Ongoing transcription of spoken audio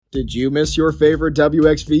Did you miss your favorite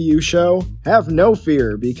WXVU show? Have no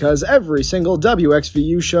fear, because every single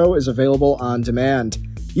WXVU show is available on demand.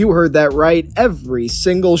 You heard that right, every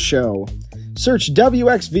single show. Search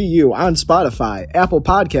WXVU on Spotify, Apple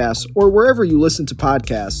Podcasts, or wherever you listen to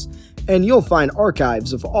podcasts, and you'll find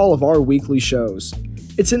archives of all of our weekly shows.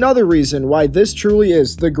 It's another reason why this truly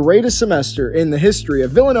is the greatest semester in the history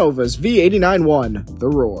of Villanova's V89-1, The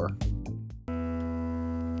Roar.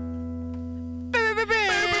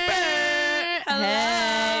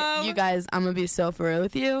 You guys, I'm gonna be so for real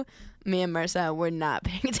with you. Me and Marisa were not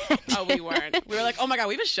paying attention. Oh, we weren't. We were like, oh my god,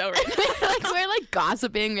 we have a show right now. we're like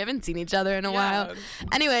gossiping. We haven't seen each other in a while.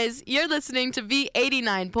 Anyways, you're listening to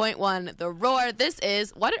V89.1 The Roar. This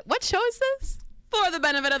is what show is this? For the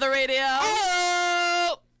benefit of the radio.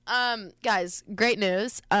 Oh! Guys, great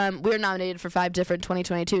news. We were nominated for 5 different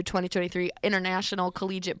 2022-2023 International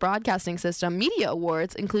Collegiate Broadcasting System Media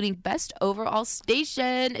Awards, including Best Overall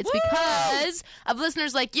Station. It's because of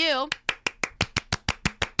listeners like you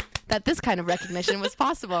that this kind of recognition was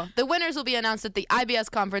possible. The winners will be announced at the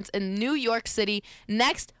IBS conference in New York City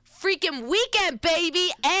next freaking weekend, baby.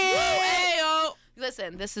 Ayo!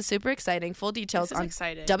 Listen, this is super exciting. Full details on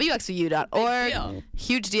WXVU.org.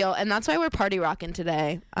 Huge deal. And that's why we're party rocking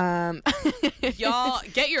today. Y'all,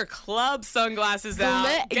 get your club sunglasses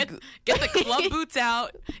out. Get the club boots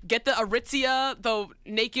out. Get the Aritzia, the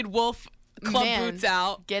Naked Wolf club boots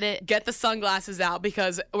out. Get it. Get the sunglasses out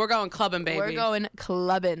because we're going clubbing, baby. We're going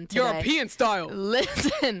clubbing today. European style.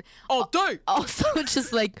 Listen. All day. Also,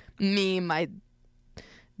 just like me, my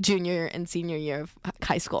junior and senior year of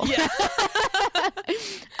high school. Yeah.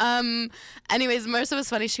 Anyways, Marisa was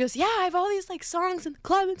funny. She goes, yeah, I have all these like songs in the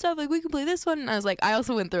club and stuff. Like, we can play this one. And I was like, I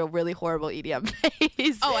also went through a really horrible EDM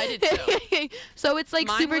phase. Oh, I did too. So it's like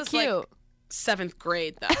Mine super was, cute. like, 7th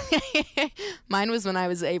grade though. Mine was when I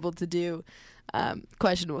was able to do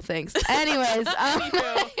questionable things. Anyways,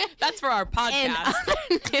 that's for our podcast.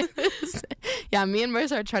 Yeah, me and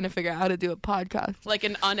Marisa are trying to figure out how to do a podcast, like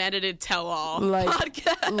an unedited tell-all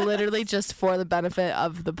podcast, literally just for the benefit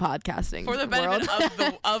of the podcasting, for the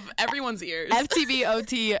benefit of everyone's ears.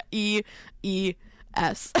 FTBOTR.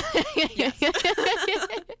 Yes.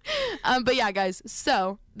 But yeah, guys,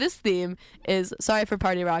 so this theme is sorry for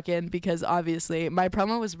party rockin', because obviously my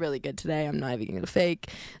promo was really good today. I'm not even gonna fake.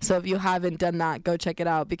 So if you haven't done that, go check it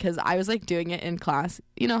out, because I was like doing it in class.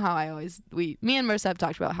 You know how me and Marisa have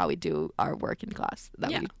talked about how we do our work in class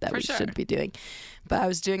that we should be doing. But I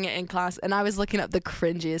was doing it in class and I was looking up the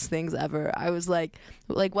cringiest things ever. I was like,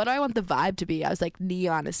 what do I want the vibe to be? I was like,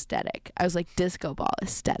 neon aesthetic. I was like, disco ball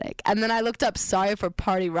aesthetic. And then I looked up sorry for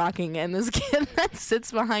party rocking, and this kid that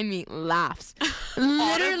sits behind me laughs.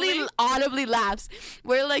 Literally audibly laughs.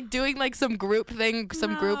 We're like doing like some group thing,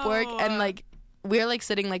 some group work, and like we're like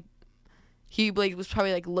sitting like, he like was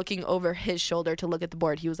probably like looking over his shoulder to look at the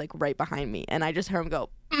board. He was like right behind me, and I just heard him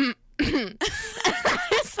go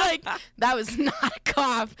it's like, that was not a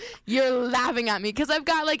cough. You're laughing at me because I've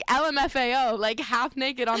got like LMFAO like half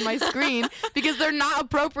naked on my screen because they're not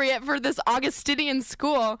appropriate for this Augustinian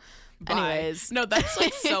school. Anyways, no, that's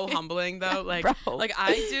like so humbling though. Like, Bro. like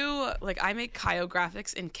I make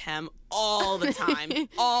chirographics in chem all the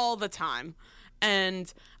time,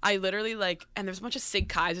 and I literally like, and there's a bunch of Sig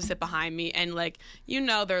Kais who sit behind me, and like, you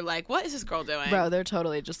know, they're like, what is this girl doing? Bro, they're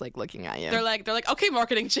totally just like looking at you. They're like, okay,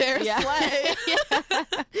 marketing chair, slay. Yeah.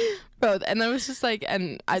 Bro, and I was just like,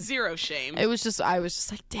 zero shame. I was just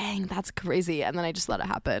like, dang, that's crazy. And then I just let it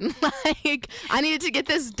happen. Like, I needed to get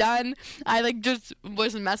this done. I like just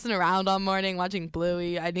was messing around all morning watching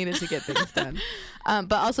Bluey. I needed to get things done.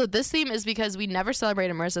 But also this theme is because we never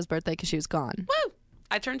celebrated Marisa's birthday because she was gone. Woo!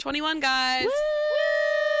 I turned 21, guys.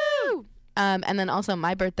 Woo! And then also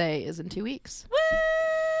my birthday is in 2 weeks.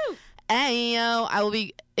 Woo! Ayo, I will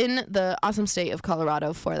be in the awesome state of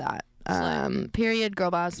Colorado for that. Period.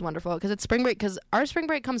 Girl boss, wonderful, because it's spring break, because our spring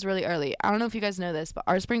break comes really early. I don't know if you guys know this, but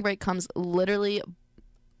our spring break comes literally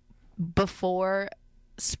before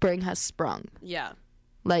spring has sprung. Yeah.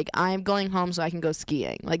 Like, I'm going home so I can go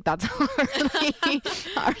skiing. Like, that's how early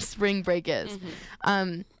our spring break is.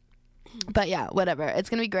 Mm-hmm. But yeah, whatever. It's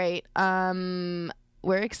gonna be great.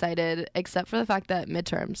 We're excited, except for the fact that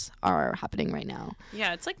midterms are happening right now.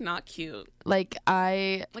 Yeah, it's like not cute. Like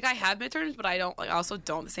I have midterms, but I also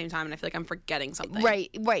don't at the same time, and I feel like I'm forgetting something. Right.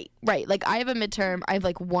 Like I have a midterm. I have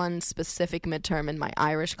like one specific midterm in my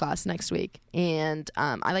Irish class next week, and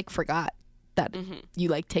I like forgot that you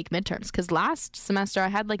like take midterms, because last semester I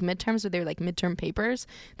had like midterms where they were like midterm papers.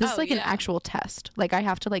 This is like an actual test. Like I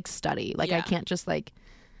have to like study. Like I can't just like.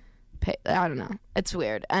 I don't know. It's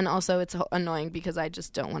weird. And also it's annoying because I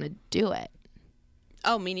just don't want to do it.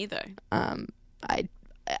 Oh, me neither.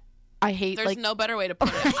 I hate There's no better way to put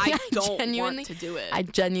it. I don't want to do it. I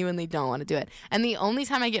genuinely don't want to do it. And the only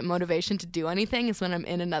time I get motivation to do anything is when I'm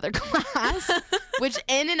in another class, which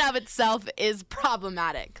in and of itself is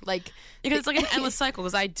problematic. Like, because it's like an endless cycle,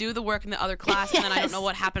 because I do the work in the other class and then I don't know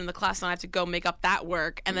what happened in the class and I have to go make up that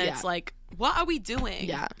work, and then it's like, what are we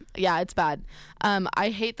doing? Yeah, it's bad. I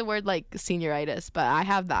hate the word like senioritis, but I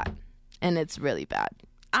have that and it's really bad.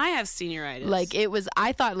 I have senioritis. Like,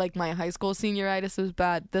 I thought like my high school senioritis was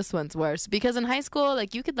bad. This one's worse, because in high school,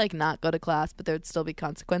 like, you could like not go to class, but there would still be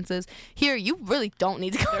consequences. Here, you really don't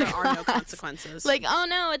need to go to class. There are no consequences. Like, oh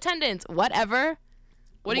no, attendance, whatever.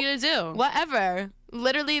 What are you gonna do? Whatever.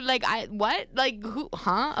 Literally, like, what? Like, who?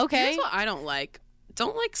 Huh? Okay. Here's what I don't like. I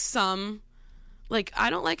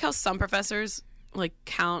don't like how some professors like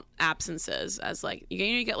count absences as like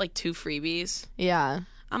you get like 2 freebies. Yeah.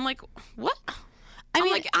 I'm like, what? I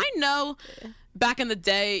mean, like, I know back in the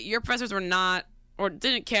day, your professors were not or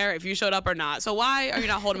didn't care if you showed up or not. So why are you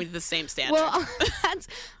not holding me to the same standard? Well,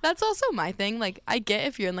 that's also my thing. Like, I get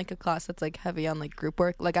if you're in like a class that's like heavy on like group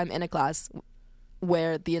work. Like, I'm in a class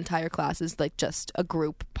where the entire class is like just a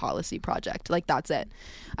group policy project. Like, that's it.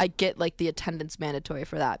 I get like the attendance mandatory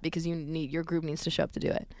for that, because your group needs to show up to do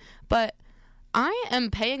it. But I am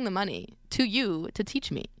paying the money to you to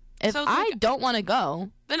teach me. If I don't want to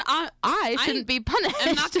go, then I shouldn't be punished.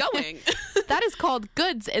 I'm not going. That is called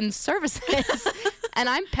goods and services. And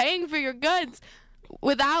I'm paying for your goods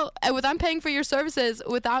I'm paying for your services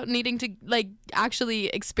without needing to like actually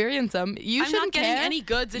experience them. I'm not getting any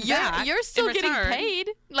goods in back. You're still getting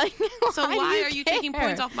paid. Like, so why are you taking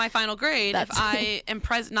points off my final grade if I am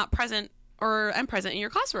not present or am present in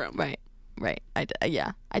your classroom? Right. I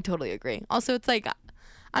totally agree. Also, it's like,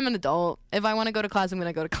 I'm an adult. If I want to go to class, I'm going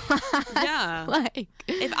to go to class. Yeah. Like,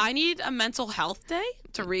 if I need a mental health day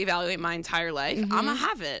to reevaluate my entire life, I'm going to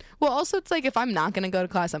have it. Well, also, it's like, if I'm not going to go to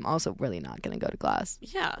class, I'm also really not going to go to class.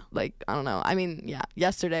 Yeah. Like, I don't know. I mean, yeah,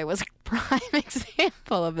 yesterday was a prime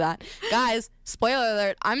example of that. Guys, spoiler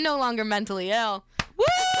alert, I'm no longer mentally ill. Woo!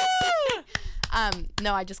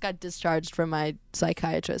 No, I just got discharged from my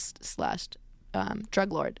psychiatrist /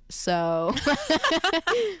 drug lord. So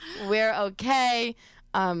we're okay.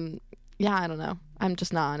 Yeah, I don't know. I'm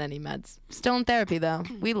just not on any meds. Still in therapy, though.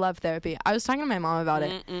 We love therapy. I was talking to my mom about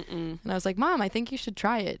it, and I was like, Mom, I think you should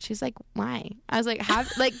try it. She's like, why? I was like,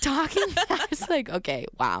 talking. I was like, okay,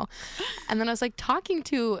 wow. And then I was like, talking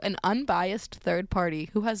to an unbiased third party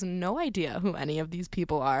who has no idea who any of these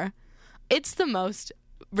people are. It's the most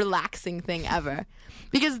relaxing thing ever,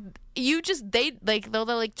 because they'll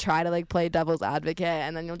like try to like play devil's advocate,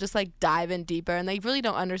 and then you'll just like dive in deeper, and they really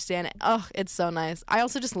don't understand it. Oh, it's so nice. I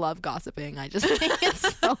also just love gossiping. I just think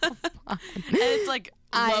it's so fun. And it's like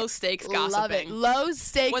low stakes gossiping. Love it. Low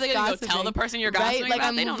stakes. What are they gonna go tell the person you're gossiping Like, about?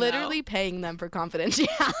 I'm they don't literally know. paying them for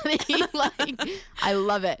confidentiality. Like, I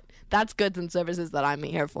love it. That's goods and services that I'm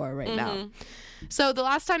here for right now. So the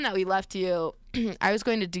last time that we left you, I was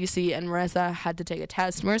going to DC and Marisa had to take a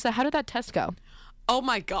test. Marisa, how did that test go? Oh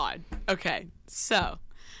my God. Okay. So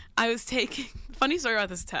I was taking, funny story about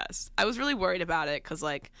this test. I was really worried about it because,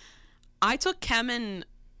 like, I took chem in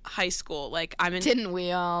high school. Like, Didn't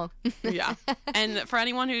we all? Yeah. And for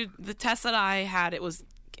anyone the test that I had, it was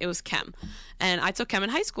chem. And I took chem in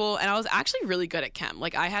high school, and I was actually really good at chem.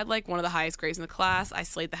 Like, I had like one of the highest grades in the class. I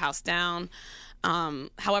slayed the house down.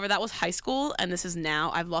 However, that was high school, and this is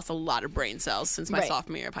now. I've lost a lot of brain cells since my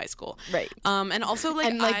sophomore year of high school. Right. And also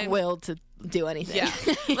like will to do anything. Yeah.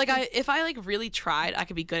 Like, if I like really tried, I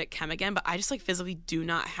could be good at chem again, but I just like physically do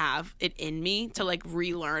not have it in me to like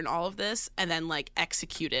relearn all of this and then like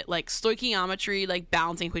execute it. Like stoichiometry, like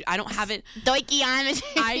balancing. I don't have it. Stoichiometry.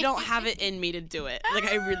 I don't have it in me to do it.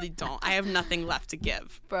 Like, I really don't. I have nothing left to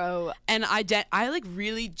give. Bro. And I like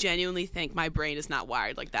really genuinely think my brain is not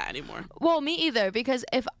wired like that anymore. Well, me either, because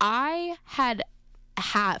if I had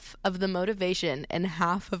half of the motivation and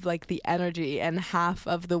half of like the energy and half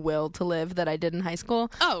of the will to live that I did in high school,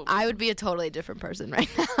 I would be a totally different person right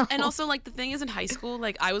now. And also, like, the thing is, in high school,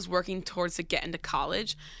 like, I was working towards to get into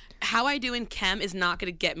college. How I do in chem is not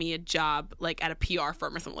going to get me a job like at a PR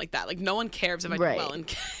firm or something like that. Like, no one cares if I do well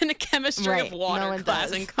in a chemistry of water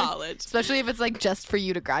class in college. Especially if it's like just for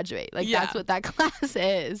you to graduate. Like, that's what that class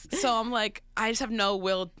is. So I'm like, I just have no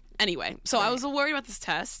will. Anyway, so I was worried about this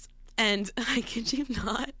test. And I kid you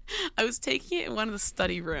not, I was taking it in one of the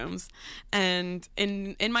study rooms, and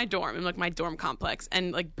in my dorm, in like my dorm complex,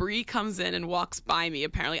 and like Bree comes in and walks by me.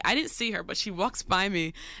 Apparently, I didn't see her, but she walks by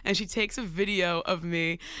me and she takes a video of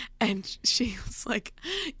me, and she was like,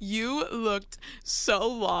 "You looked so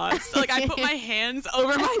lost." Like, I put my hands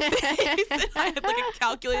over my face, and I had like a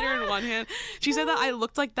calculator in one hand. She said that I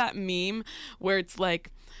looked like that meme where it's like,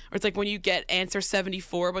 or it's like when you get answer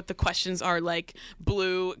 74, but the questions are like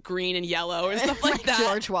blue, green, and yellow or stuff like that.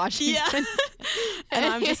 George Washington. Yeah. And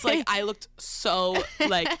I'm just like, I looked so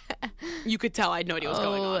like, you could tell I had no idea what was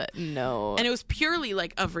going on. No. And it was purely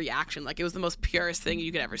like of reaction. Like it was the most purest thing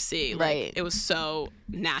you could ever see. Like, right. It was so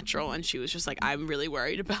natural. And she was just like, I'm really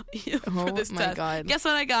worried about you for this my test. God. Guess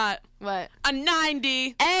what I got? What? A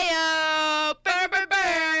 90. Ayo! Burr, burr,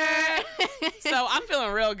 burr. So I'm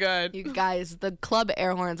feeling real good. You guys, the club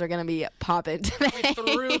air horns are going to be popping today.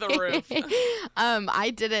 Through the roof. I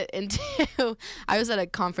did it into, I was at a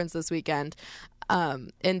conference this weekend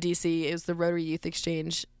in DC. It was the Rotary Youth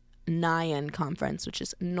Exchange NIAN conference, which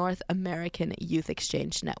is North American Youth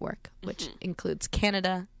Exchange Network, which includes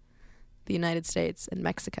Canada, the United States, and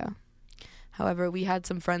Mexico. However, we had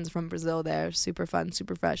some friends from Brazil there. Super fun,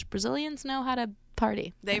 super fresh. Brazilians know how to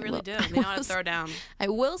party. They really do. They know how to throw down. I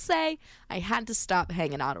will say I had to stop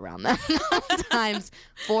hanging out around them times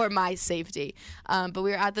for my safety. But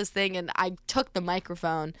we were at this thing, and I took the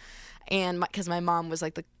microphone, and because my mom was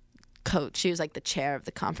like the coach, she was like the chair of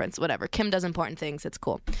the conference, whatever. Kim does important things, it's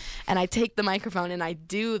cool. And I take the microphone and I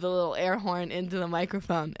do the little air horn into the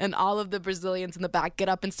microphone, and all of the Brazilians in the back get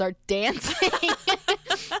up and start dancing.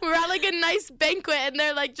 We're at like a nice banquet, and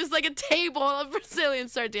they're like just like a table of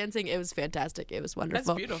Brazilians start dancing. It was fantastic. It was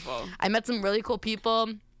wonderful. That's beautiful. I met some really cool people.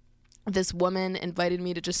 This woman invited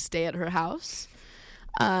me to just stay at her house.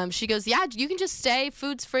 She goes, yeah, you can just stay.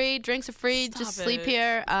 Food's free, drinks are free. Just sleep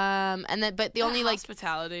here. And then, but the only like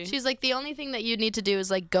hospitality. She's like, the only thing that you need to do is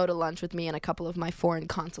like go to lunch with me and a couple of my foreign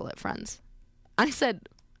consulate friends. I said,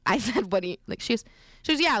 what do you like? She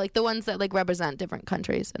was yeah, like the ones that like represent different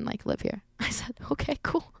countries and like live here. I said, okay,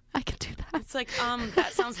 cool. I can do that. It's like,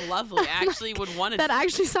 that sounds lovely. I actually would want to. That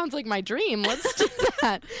actually sounds like my dream. Let's do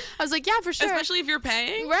that. I was like, yeah, for sure. Especially if you're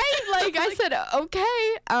paying. Right? Like, I said,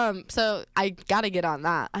 okay. So I got to get on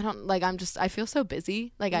that. I feel so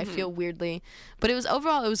busy. Like, I feel weirdly. But it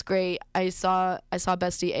was great. I saw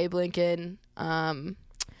Bestie Abe Lincoln. I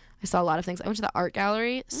saw a lot of things. I went to the art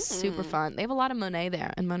gallery. Super fun. They have a lot of Monet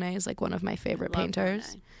there. And Monet is like one of my favorite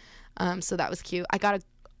painters. So that was cute. I got a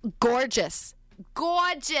gorgeous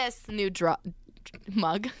new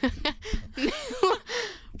mug.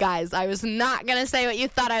 Guys, I was not gonna say what you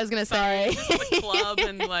thought I was gonna say. Just the club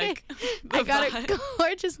and like I got a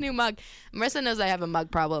gorgeous new mug. Marissa knows I have a mug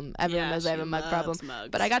problem. Everyone knows I have a mug problem. Mugs.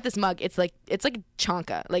 But I got this mug. It's like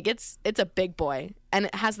Chonka. Like it's a big boy, and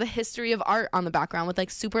it has the history of art on the background with like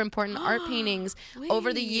super important art paintings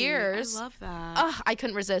over the years. I love that. I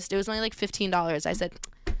couldn't resist. It was only like $15. I said,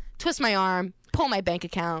 twist my arm, pull my bank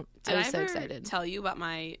account. I was so excited. Tell you about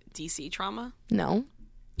my DC trauma? No.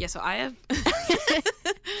 Yeah, so I have.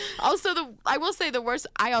 Also, I will say the worst.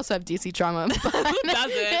 I also have DC trauma. But Who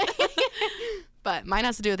doesn't? But mine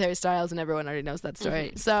has to do with Harry Styles, and everyone already knows that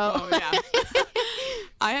story. So. Oh yeah.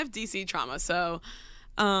 I have DC trauma. So,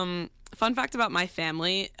 fun fact about my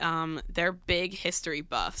family: they're big history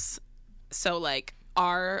buffs. So like.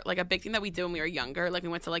 A big thing that we did when we were younger, like we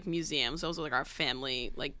went to like museums. Those were like our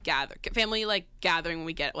family gathering when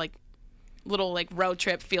we get like little like road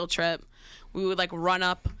trip, field trip. We would like run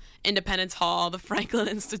up Independence Hall, the Franklin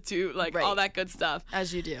Institute, like all that good stuff.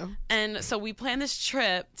 As you do. And so we planned this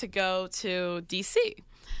trip to go to DC.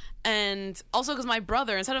 And also because my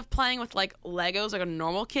brother, instead of playing with like Legos like a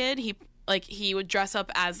normal kid, he would dress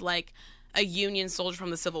up as like a Union soldier from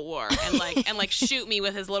the Civil War and like shoot me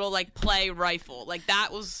with his little like play rifle. Like that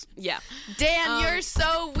was Dan, you're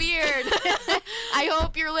so weird. I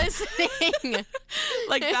hope you're listening.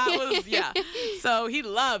 Like that was So he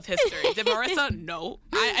loved history. Did Marissa? No.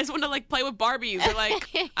 I just wanted to like play with Barbies or like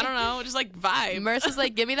I don't know, just like vibe. Marissa's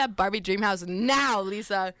like, give me that Barbie dream house now,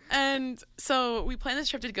 Lisa. And so we planned this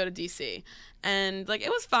trip to go to DC. And like it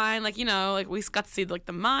was fine, like, you know, like we got to see like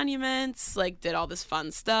the monuments, like did all this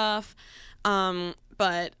fun stuff.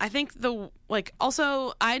 But I think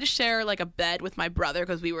also I had to share like a bed with my brother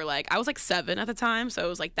because we were like, I was like 7 at the time, so it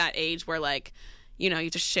was like that age where like, you know,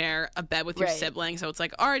 you just share a bed with your sibling, so it's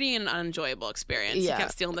like already an unenjoyable experience. Yeah. You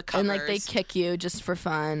kept stealing the covers. And like they kick you just for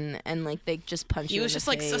fun, and like they just punch you in the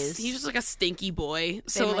face. He was just like a stinky boy.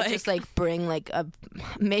 They might just like bring like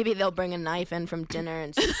maybe they'll bring a knife in from dinner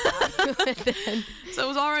and stab you with it. So it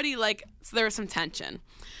was already like there was some tension.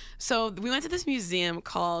 So we went to this museum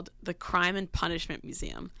called the Crime and Punishment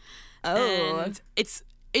Museum. Oh. And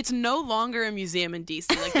it's no longer a museum in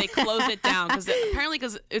DC. Like they closed it down because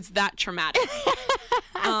it's that traumatic.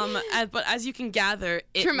 But as you can gather,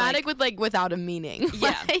 traumatic with like without a meaning.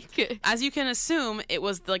 Yeah. As you can assume, it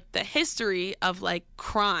was like the history of like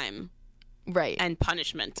crime Right. and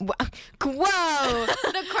punishment. Whoa!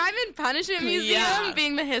 The Crime and Punishment Museum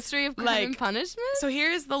being the history of crime and punishment? So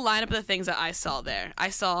here's the lineup of the things that I saw there. I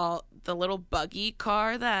saw the little buggy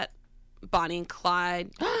car that Bonnie and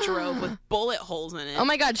Clyde drove with bullet holes in it. Oh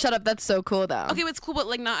my God, shut up. That's so cool, though. Okay, but it's cool, but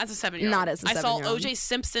like not as a 7-year-old. Not as a 7-year-old. I saw O.J.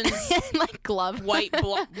 Simpson's like glove.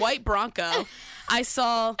 white Bronco. I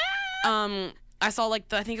saw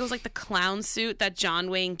like I think it was like the clown suit that John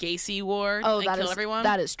Wayne Gacy wore and killed everyone.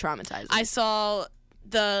 That is traumatizing. I saw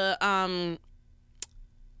the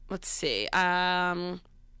let's see,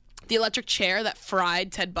 the electric chair that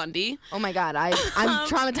fried Ted Bundy. Oh my God, I'm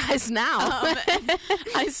traumatized now.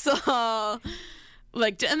 I saw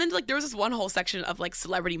and then there was this one whole section of like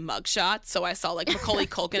celebrity mugshots. So I saw like Macaulay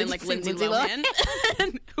Culkin and like Lindsay Lohan,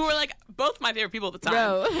 who were like both my favorite people at the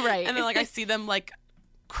time. Right. And then like I see them like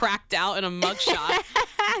cracked out in a mugshot.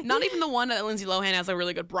 Not even the one that Lindsay Lohan has a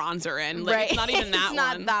really good bronzer in. Like, it's not even that it's one.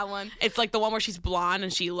 Not that one. It's like the one where she's blonde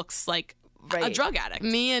and she looks like a drug addict.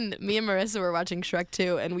 Me and Marisa were watching Shrek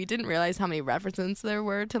 2, and we didn't realize how many references there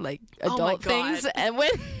were to like adult things. And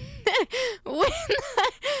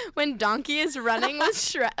when Donkey is running with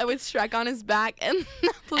Shrek on his back, and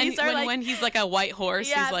the police when he's like a white horse,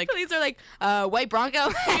 he's like, police are like, white Bronco.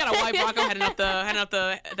 You got a white Bronco heading up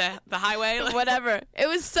the highway. Like, whatever. It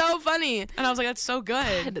was so funny, and I was like, that's so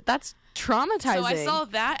good. God, that's traumatizing. So I saw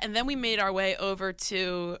that, and then we made our way over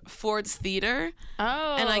to Ford's Theater.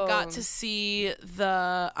 Oh. And I got to see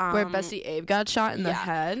the where Bessie Abe got shot in the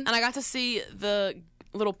head. And I got to see the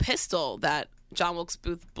little pistol that John Wilkes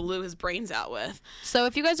Booth blew his brains out with. So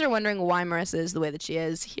if you guys are wondering why Marissa is the way that she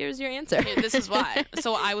is, here's your answer. This is why.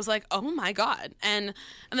 So I was like, oh my God. And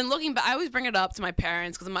then looking back, I always bring it up to my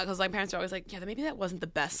parents because my parents are always like, yeah, maybe that wasn't the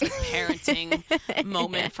best like, parenting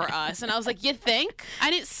moment for us. And I was like, you think?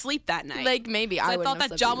 I didn't sleep that night. Like maybe I thought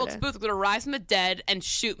that John Wilkes Booth was going to rise from the dead and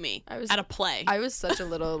shoot me at a play. I was such a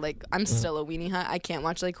little like, I'm still a weenie hut. I can't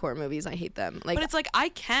watch like horror movies. I hate them. Like, but it's like I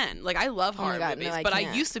can. Like I love horror movies, but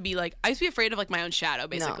I used to be afraid of like my own shadow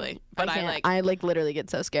basically. No, but I literally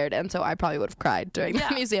get so scared, and so I probably would have cried during the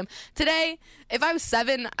museum. Today, if I was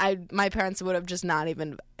 7, my parents would have just not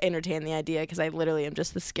even entertained the idea because I literally am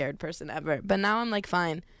just the scared person ever. But now I'm like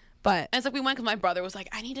fine. But and it's like we went because my brother was like,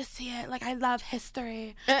 I need to see it. Like I love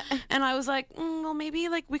history, and I was like, well, maybe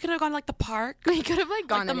like we could have gone to, like the park. We could have like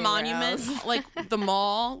gone like the monument, like the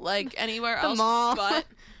mall, like anywhere else. Mall. But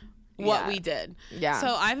what we did. Yeah. So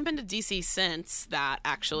I haven't been to DC since that,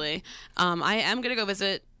 actually. I am going to go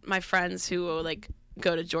visit my friends who like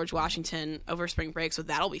go to George Washington over spring break, so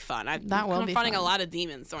that'll be fun. I'm finding a lot of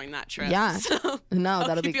demons during that trip. Yeah. So no,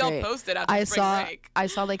 that'll be great. I'll posted after spring break. I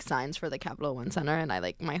saw like signs for the Capital One Center, and I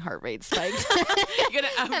like my heart rate spiked. And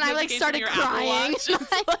I like started crying.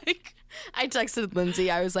 I texted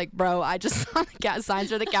Lindsay. I was like, bro, I just saw the signs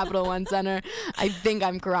for the Capital One Center. I think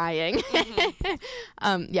I'm crying.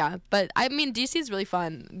 Mm-hmm. Yeah, but I mean, DC is really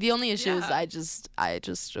fun. The only issue is I just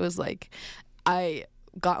was like, I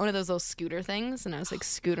got one of those little scooter things, and I was like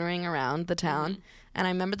scootering around the town. Mm-hmm. And I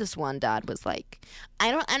remember this one dad was like,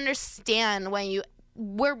 I don't understand when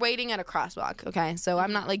we're waiting at a crosswalk, okay? So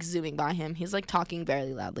I'm not like zooming by him. He's like talking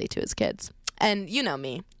very loudly to his kids. And you know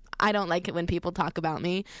me. I don't like it when people talk about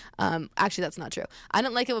me. Actually, that's not true. I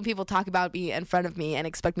don't like it when people talk about me in front of me and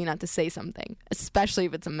expect me not to say something, especially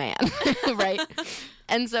if it's a man, right?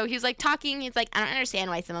 And so he's like talking. He's like, I don't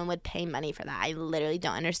understand why someone would pay money for that. I literally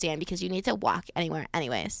don't understand because you need to walk anywhere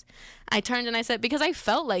anyways. I turned and I said, because I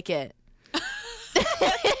felt like it.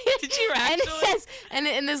 Did you actually?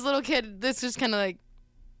 And this little kid, this just kind of like,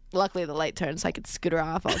 luckily the light turned so I could scooter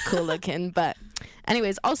off all cool looking. But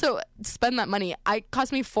anyways, also spend that money. It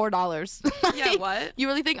cost me $4. Yeah, what? You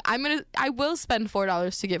really think I will spend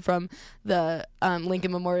 $4 to get from the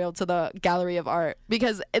Lincoln Memorial to the Gallery of Art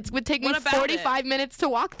because it would take me 45 minutes to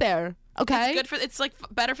walk there. Okay, it's like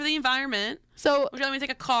better for the environment. So would you let me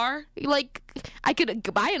take a car? Like I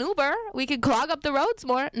could buy an Uber. We could clog up the roads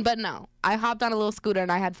more. But no, I hopped on a little scooter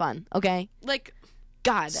and I had fun. Okay, like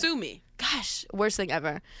God, sue me. Gosh, worst thing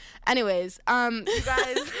ever. Anyways, you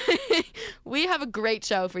guys, we have a great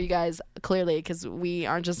show for you guys, clearly, because we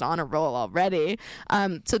aren't just on a roll already.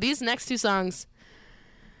 So these next 2 songs,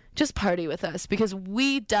 just party with us, because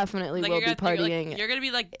we definitely will be partying. You're going to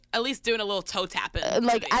be, like, at least doing a little toe tapping.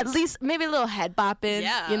 At least maybe a little head bopping,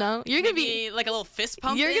 you know? You're going to be... like a little fist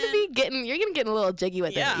pumping. You're going to get a little jiggy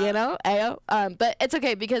with it, you know? Ayo. But it's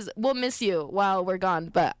okay, because we'll miss you while we're gone,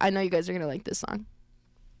 but I know you guys are going to like this song.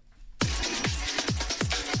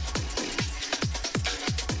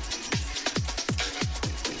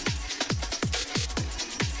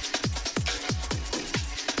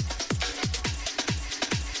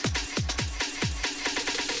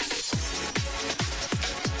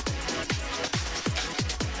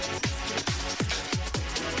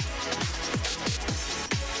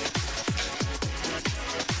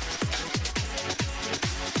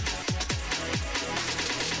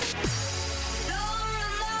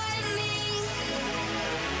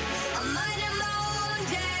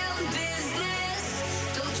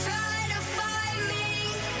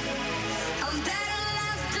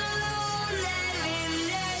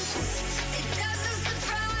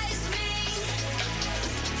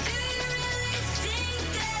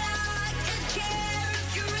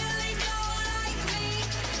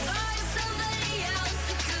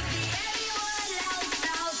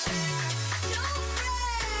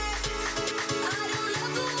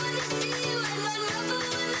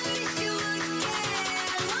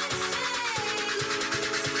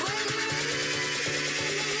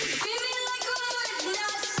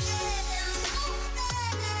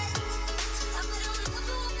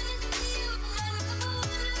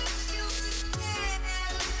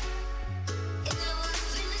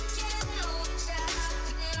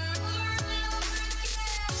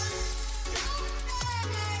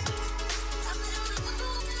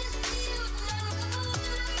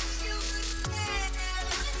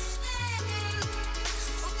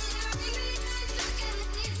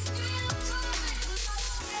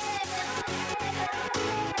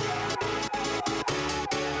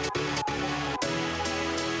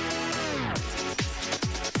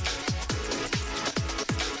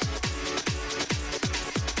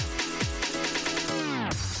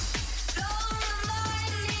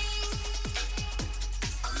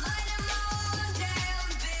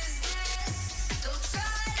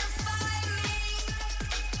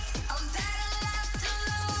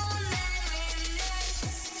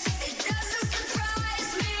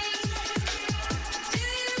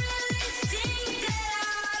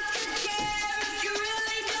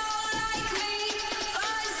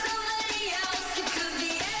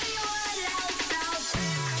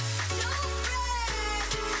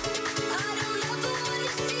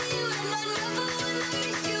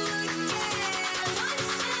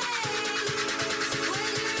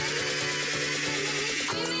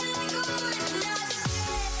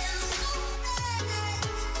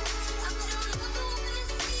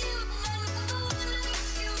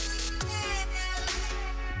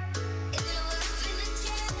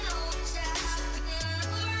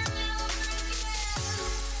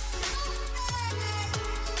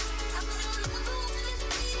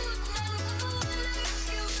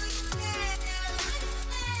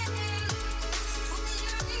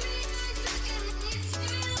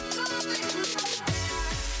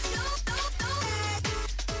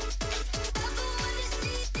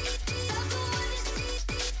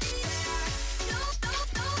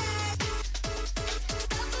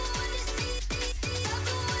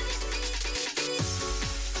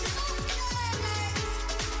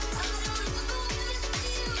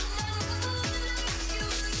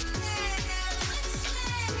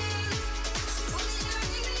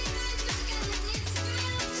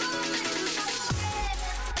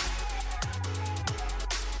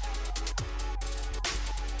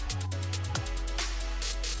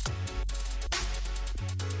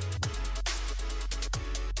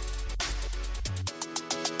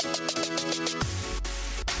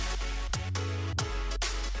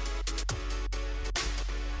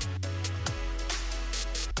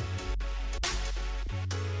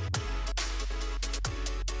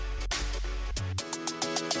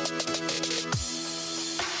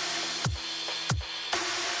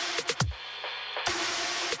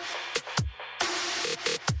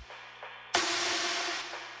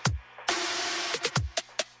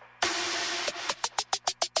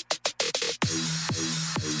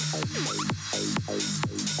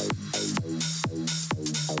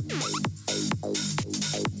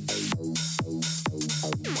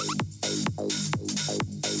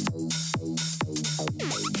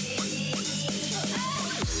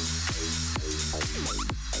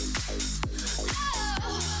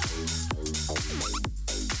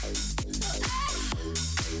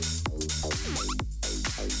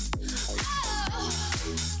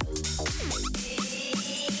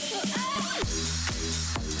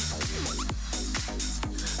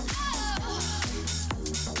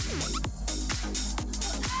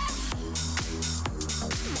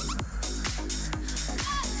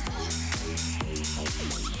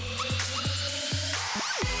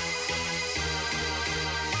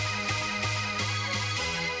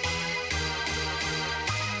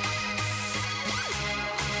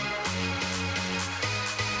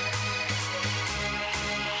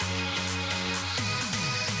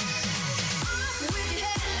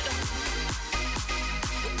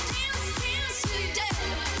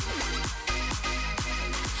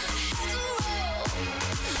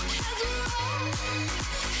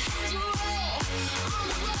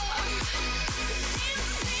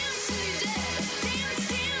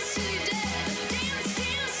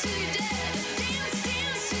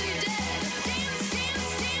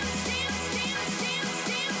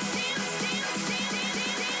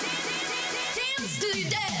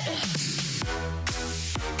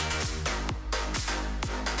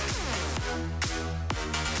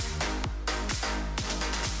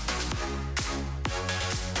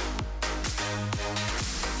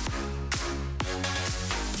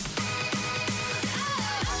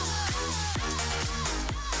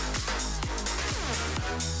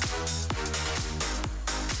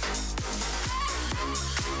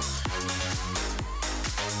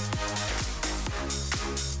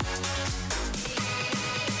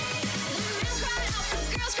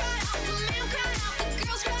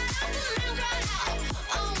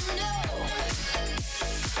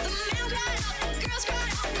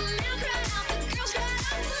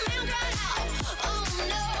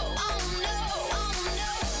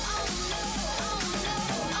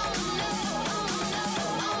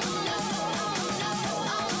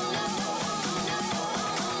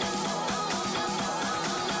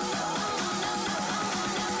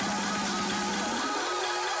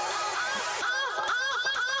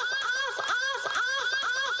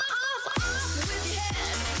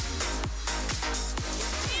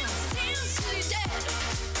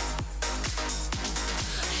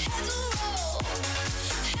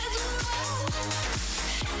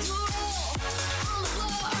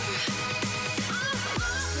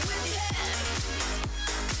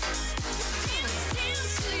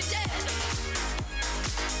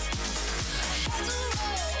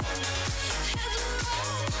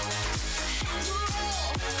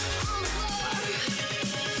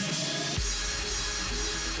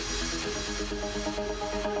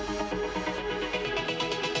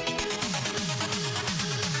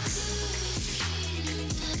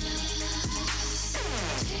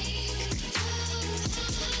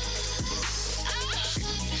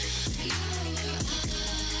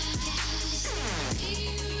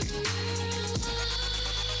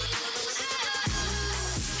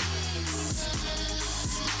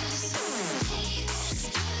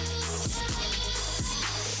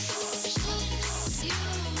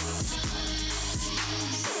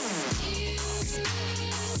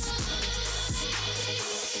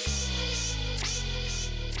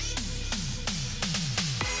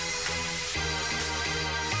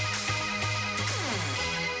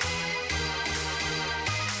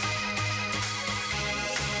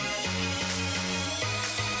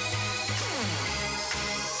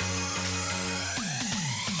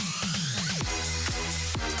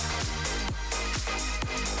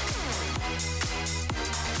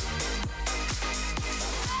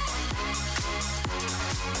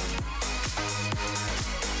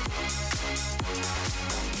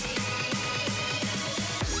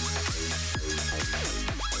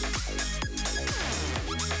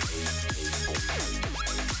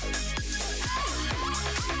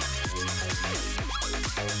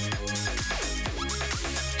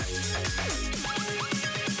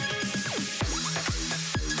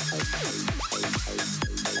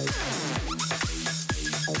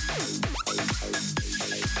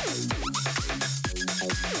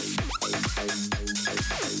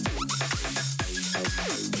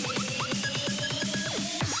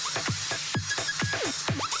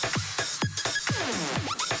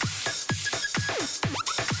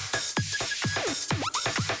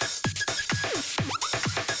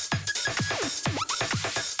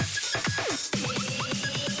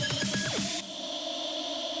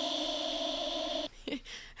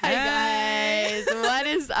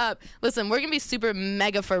 up. Listen, we're gonna be super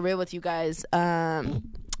mega for real with you guys. Those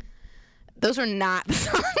are not the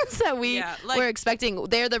songs that were expecting.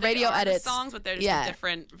 They're the radio edits. Songs, but they're just the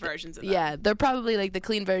different versions of them. Yeah, they're probably like the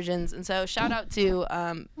clean versions. And so shout out to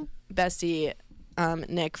bestie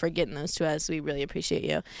Nick for getting those to us. We really appreciate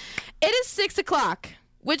you. It is 6 o'clock,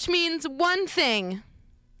 which means one thing.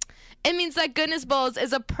 It means that Goodness Bowls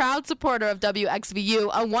is a proud supporter of WXVU,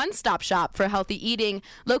 a one-stop shop for healthy eating.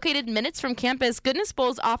 Located minutes from campus, Goodness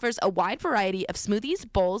Bowls offers a wide variety of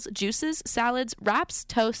smoothies, bowls, juices, salads, wraps,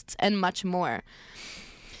 toasts, and much more.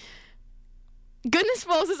 Goodness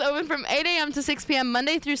Bowls is open from 8 a.m. to 6 p.m.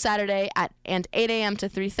 Monday through Saturday and 8 a.m. to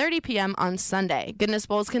 3:30 p.m. on Sunday. Goodness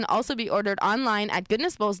Bowls can also be ordered online at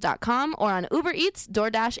goodnessbowls.com or on Uber Eats,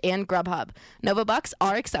 DoorDash, and Grubhub. Nova Bucks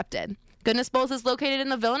are accepted. Goodness Bowls is located in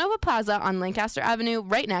the Villanova Plaza on Lancaster Avenue,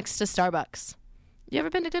 right next to Starbucks. You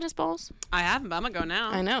ever been to Goodness Bowls? I haven't, but I'm gonna go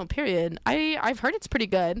now. I know. Period. I've heard it's pretty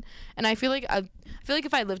good, and I feel like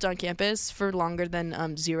if I lived on campus for longer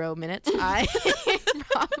than 0 minutes, I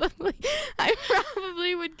probably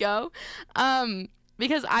would go,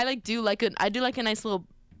 because I do like a nice little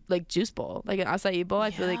like juice bowl, like an acai bowl.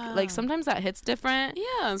 I feel like sometimes that hits different.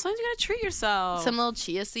 Yeah, sometimes you gotta treat yourself. Some little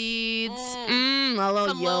chia seeds, a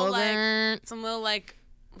little yogurt, some little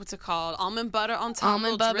what's it called? Almond butter on top.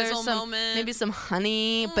 Almond butter, moment. Maybe some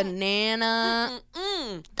honey, banana.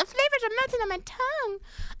 The flavors are melting on my tongue.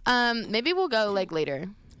 Maybe we'll go later.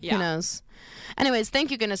 Yeah. Who knows? Anyways,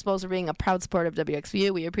 thank you, Goodness Bowls, for being a proud supporter of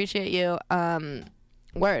WXVU. We appreciate you. We're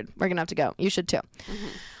gonna have to go. You should too. Mm-hmm.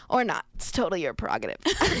 Or not. It's totally your prerogative.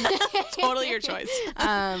 Totally your choice.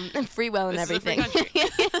 Free will and everything.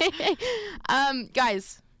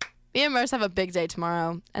 Guys, me and Marissa have a big day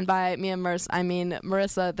tomorrow. And by me and Marissa, I mean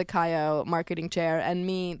Marissa, the Kaio marketing chair, and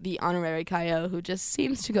me, the honorary Kaio, who just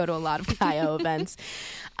seems to go to a lot of Kaio events.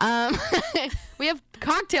 We have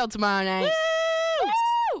cocktail tomorrow night.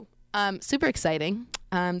 Woo! Super exciting.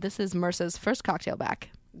 This is Marissa's first cocktail back.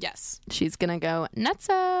 Yes. She's going to go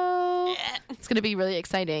nutso. Yeah. It's going to be really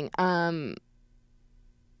exciting.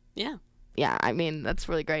 Yeah. Yeah, I mean, that's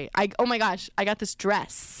really great. Oh my gosh, I got this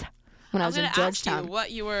dress when I was in Georgetown. Ask you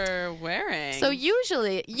what you were wearing. So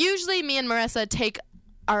usually me and Marissa take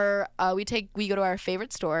our we go to our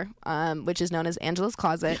favorite store, which is known as Angela's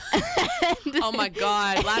Closet. Oh my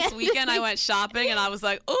God! Last weekend I went shopping and I was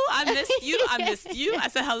like, "Oh, I missed you." I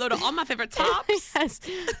said hello to all my favorite tops. Yes.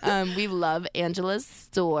 We love Angela's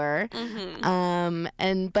store.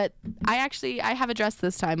 Mm-hmm. But I have a dress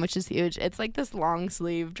this time, which is huge. It's like this long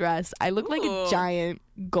sleeve dress. I look like a giant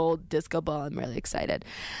gold disco ball. I'm really excited.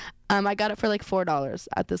 I got it for like $4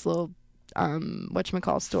 at this little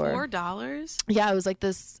whatchamacall store. $4? Yeah, it was like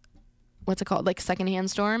this, what's it called, like secondhand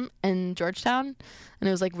store in Georgetown, and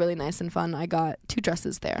it was like really nice and fun. I got 2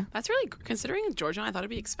 dresses there. That's really, considering in Georgetown, I thought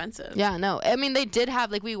it'd be expensive. Yeah, no, I mean they did have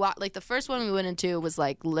like the first one we went into was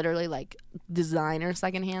like literally like designer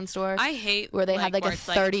secondhand store. I hate where they had like a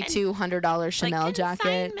 $3,200 Chanel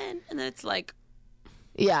jacket, and then it's like.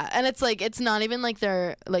 Yeah, and it's like it's not even like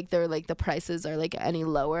they're the prices are like any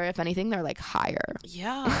lower. If anything, they're like higher.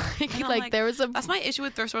 Yeah, like there was a. That's my issue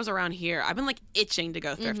with thrift stores around here. I've been like itching to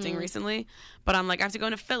go thrifting recently, but I'm like I have to go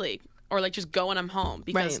into Philly or like just go when I'm home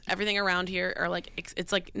because everything around here are like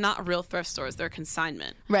it's like not real thrift stores. They're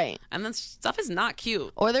consignment, right? And then stuff is not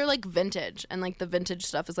cute, or they're like vintage, and like the vintage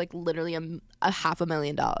stuff is like literally a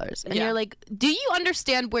 $500,000, and you're like, do you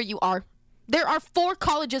understand where you are? There are 4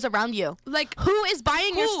 colleges around you. Like, who is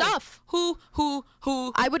buying your stuff? Who?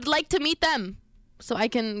 I would like to meet them so I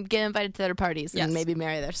can get invited to their parties and maybe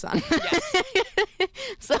marry their son. Yes.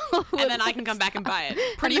 And then I can come back and buy it.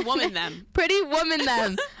 Pretty woman them. Pretty woman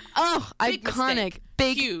them. Oh, big iconic. Mistake.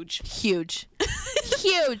 Big. Huge.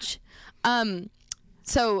 Huge.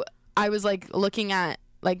 So I was like looking at,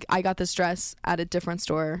 like, I got this dress at a different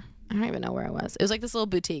store. I don't even know where I was. It was like this little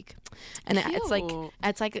boutique, and it's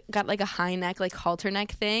like got like a high neck, like halter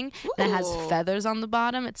neck thing, and it has feathers on the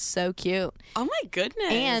bottom. It's so cute. Oh my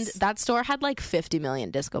goodness! And that store had like 50 million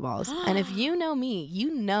disco balls. And if you know me,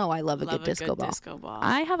 you know I love a good disco ball.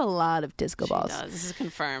 I have a lot of disco balls. Does. This is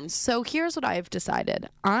confirmed. So here's what I've decided: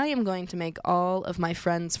 I am going to make all of my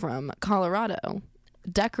friends from Colorado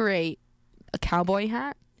decorate a cowboy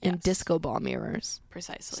hat and disco ball mirrors.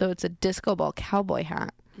 Precisely. So it's a disco ball cowboy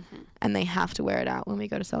hat. Mm-hmm. And they have to wear it out when we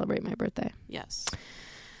go to celebrate my birthday. Yes.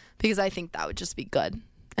 Because I think that would just be good.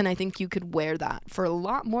 And I think you could wear that for a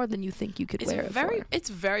lot more than you think you could wear it for. It's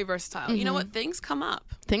very versatile. Mm-hmm. You know what? Things come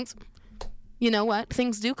up. You know what?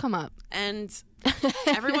 Things do come up. And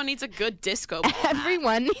Everyone needs a good disco ball hat.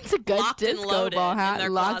 Everyone needs a good Locked and disco loaded ball in hat. their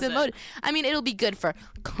Locked and closet. loaded. I mean, it'll be good for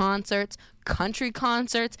concerts, country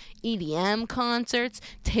concerts, EDM concerts,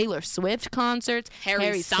 Taylor Swift concerts,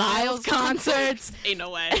 Harry Styles concerts. Ain't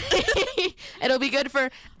no way. It'll be good for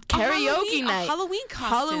karaoke night, A Halloween costume.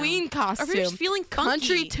 Halloween costume, Or if you're just feeling funky.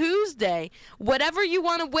 Country Tuesday, whatever you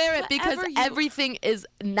want to wear it, because Whatever you- everything is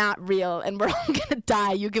not real and we're all gonna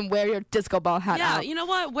die. You can wear your disco ball hat Yeah, out. you know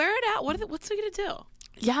what? Wear it out. What's it gonna do?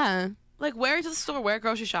 Yeah. Like, wear it to the store. Wear it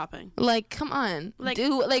grocery shopping. Like, come on. What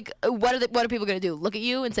are people gonna do? Look at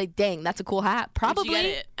you and say, "Dang, that's a cool hat." Probably. You get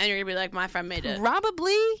it, and you're gonna be like, my friend made it.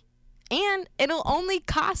 Probably. And it'll only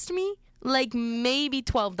cost me like maybe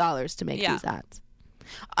 $12 to make these hats.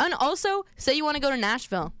 And also, say you want to go to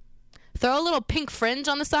Nashville, throw a little pink fringe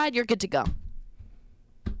on the side. You're good to go.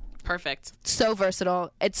 Perfect. So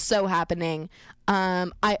versatile. It's so happening.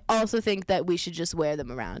 I also think that we should just wear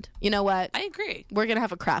them around. You know what? I agree. We're going to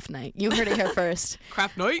have a craft night. You heard it here first.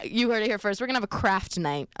 Craft night? You heard it here first. We're going to have a craft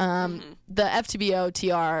night. The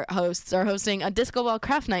FTBOTR hosts are hosting a disco ball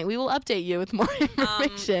craft night. We will update you with more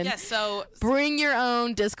information. Yes, so Bring your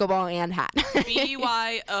own disco ball and hat.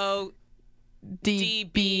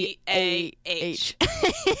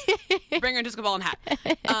 BYODBAH. Bring your disco ball and hat.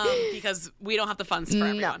 Because we don't have the funds for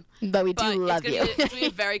everyone. No, but we do love you. It's gonna be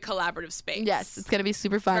a very collaborative space. Yes, it's gonna be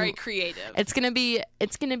super fun. Very creative. It's gonna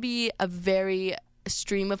be a very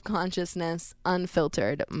stream of consciousness,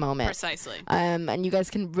 unfiltered moment. Precisely. And you guys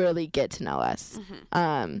can really get to know us.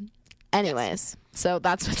 Anyways, so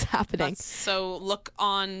that's what's happening. So look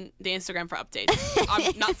on the Instagram for updates.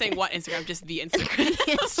 I'm not saying what Instagram, just the Instagram.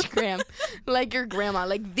 Instagram, like your grandma,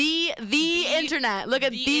 like the internet. Look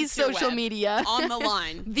at the social interweb. media On the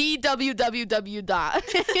line. The www dot.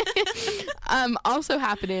 Also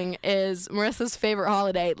happening is Marissa's favorite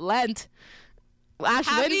holiday, Lent. Ash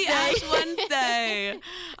Happy Wednesday. Ash Wednesday.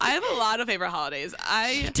 I have a lot of favorite holidays.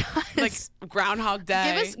 Like Groundhog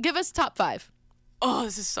Day. Give us top 5. Oh,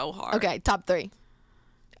 this is so hard. Okay, top 3.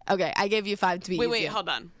 Okay, I gave you 5 to be Wait, easier. hold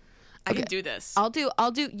on. I can do this. I'll do.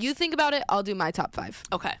 You think about it. I'll do my top 5.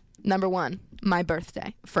 Okay. Number 1, my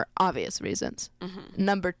birthday, for obvious reasons.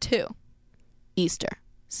 Number 2, Easter,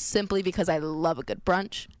 simply because I love a good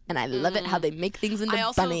brunch and I love it how they make things into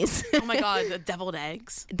bunnies. Oh my god, the deviled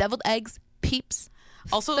eggs. Deviled eggs, Peeps.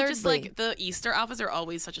 Also, just Thirdly- like the Easter outfits are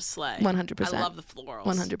always such a sleigh. 100%. I love the florals.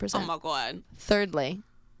 100%. Oh my god. Thirdly,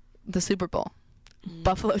 the Super Bowl,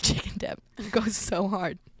 buffalo chicken dip goes so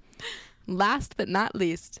hard. Last but not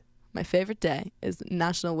least, my favorite day is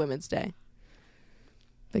National Women's Day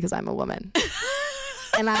because I'm a woman.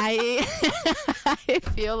 And I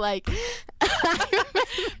feel like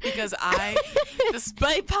Because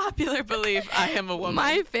despite popular belief, I am a woman.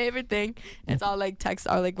 my favorite thing is I'll like text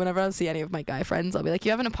or like whenever I see any of my guy friends, I'll be like,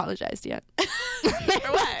 "You haven't apologized yet."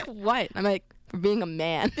 For what? What? I'm like, for being a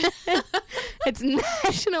man. It's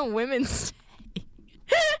National Women's Day.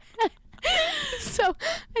 So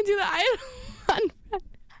I do that. I had one friend.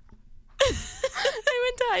 I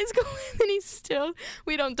went to high school with and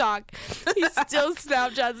we don't talk. He still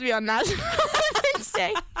Snapchats me on National Women's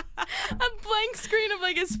Day. A blank screen of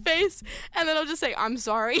like his face, and then I'll just say, "I'm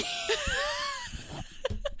sorry."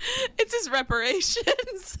 It's his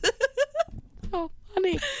reparations. So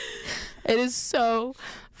funny. It is so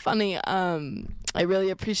funny. I really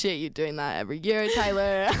appreciate you doing that every year,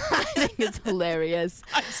 Tyler. I think it's hilarious.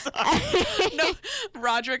 I'm sorry. No,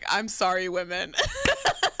 Roderick, I'm sorry, women.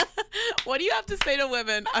 What do you have to say to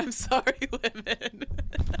women? I'm sorry, women.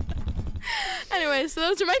 Anyway, so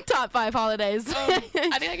those are my top 5 holidays. I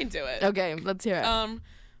think I can do it. Okay, let's hear it.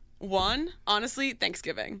 One, honestly,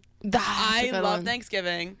 Thanksgiving. That's a I good love one.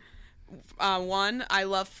 Thanksgiving. One, I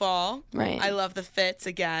love fall. Right. I love the fits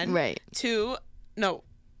again. Right. 2, no,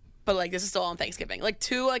 but like this is still on Thanksgiving. Like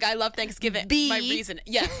 2, like I love Thanksgiving. B. My reason,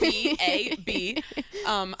 yeah, B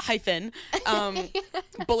hyphen,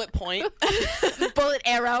 bullet point. Bullet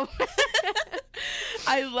arrow.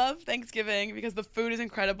 I love Thanksgiving because the food is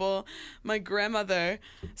incredible. My grandmother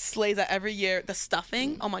slays that every year. The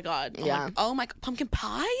stuffing, oh my god. Yeah. Oh my pumpkin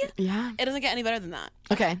pie? Yeah. It doesn't get any better than that.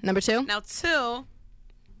 Okay, number 2. Now 2.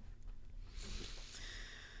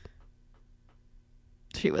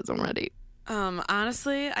 She wasn't ready.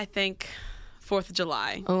 Honestly, I think 4th of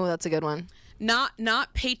July. Oh, that's a good one. Not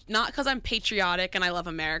because I'm patriotic and I love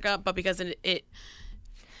America, but because it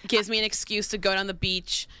gives me an excuse to go down the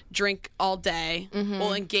beach, drink all day,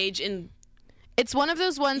 will engage in. It's one of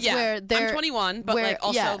those ones where they're I'm 21, but where- like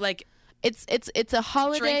also yeah. like it's a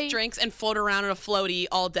holiday. drink drinks and float around in a floaty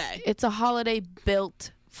all day. It's a holiday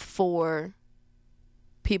built for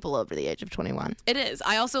people over the age of 21. It is.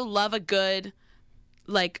 I also love a good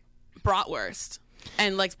like bratwurst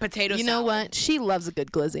and like potato You salad. know what? She loves a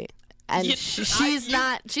good glizzy. And she's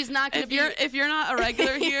not going to be... If you're not a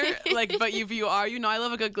regular here, like, but if you are, you know I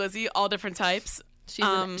love a good glizzy, all different types.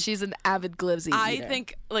 She's an avid glizzy eater. I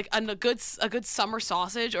think like a good summer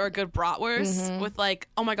sausage or a good bratwurst with like,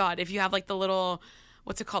 oh my God, if you have like the little,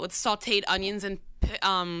 what's it called, with sauteed onions and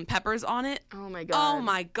peppers on it. Oh my God. Oh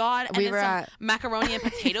my God. And then some macaroni and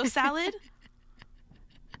potato salad.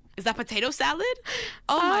 Is that potato salad?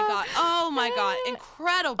 Oh my God. Oh my God.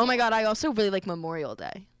 Incredible. Oh my God. I also really like Memorial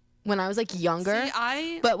Day. When I was like younger,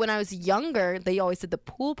 but when I was younger, they always did the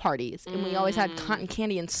pool parties, and we always had cotton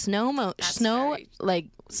candy and snow globes,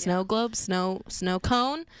 snow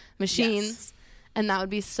cone machines, and that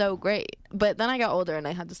would be so great. But then I got older and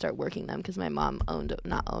I had to start working them because my mom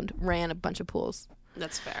ran a bunch of pools.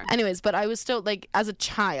 That's fair. Anyways, but I was still like, as a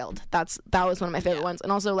child, that was one of my favorite ones. And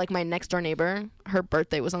also, like, my next door neighbor, her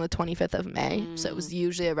birthday was on the 25th of May, so it was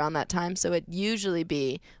usually around that time. So it'd usually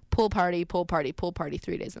be pool party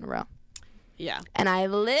 3 days in a row. Yeah. And I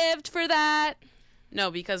lived for that. No,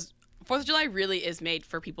 because 4th of July really is made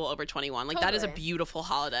for people over 21. Like, that is a beautiful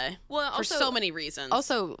holiday. Well, for so many reasons.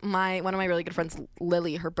 Also, one of my really good friends,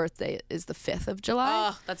 Lily, her birthday is the 5th of July.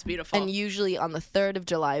 Oh, that's beautiful. And usually on the 3rd of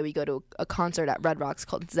July, we go to a concert at Red Rocks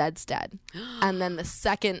called Zedstead. And then the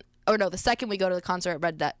second we go to the concert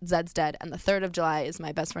at Zedstead, and the 3rd of July is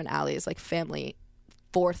my best friend Allie's like family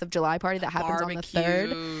 4th of July party that happens on the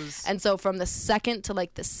 3rd. And so from the 2nd to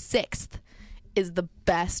like the 6th is the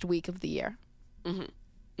best week of the year. Mm-hmm.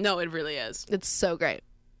 No, it really is. It's so great.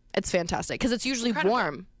 It's fantastic because it's usually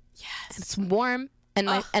warm. Yes. It's warm, and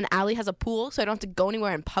and Allie has a pool, so I don't have to go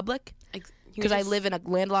anywhere in public because I live in a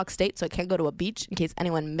landlocked state, so I can't go to a beach in case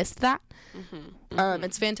anyone missed that.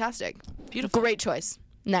 It's fantastic. Beautiful. Great choice.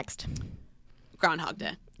 Next. Groundhog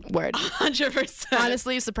Day. Word. 100%.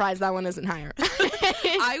 Honestly, surprised that one isn't higher.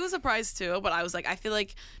 I was surprised too, but I was like, I feel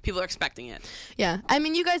like people are expecting it. Yeah. I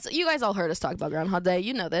mean, you guys all heard us talk about Groundhog Day.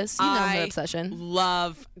 You know this. You know her obsession.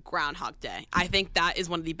 Love Groundhog Day. I think that is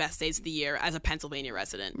one of the best days of the year as a Pennsylvania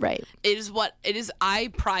resident. Right. It is.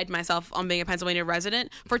 I pride myself on being a Pennsylvania resident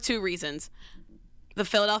for 2 reasons. The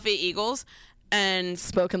Philadelphia Eagles and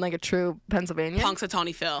spoken like a true Pennsylvanian.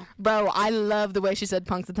 Punxsutawney Phil. Bro, I love the way she said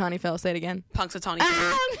Punxsutawney Phil. Say it again. Punxsutawney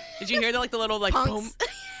Phil. Did you hear the little like boom?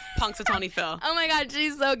 Punxsutawney Phil. Oh my God,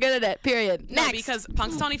 she's so good at it. Period. Next. No, because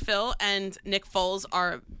Punxsutawney Phil and Nick Foles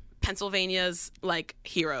are Pennsylvania's like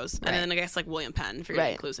heroes, and then I guess like William Penn, if you're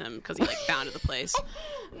gonna include him, because he like founded the place.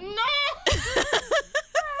 No.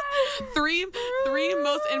 Three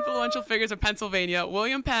most influential figures of Pennsylvania: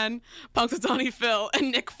 William Penn, Punxsutawney Phil,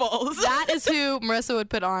 and Nick Foles. That is who Marisa would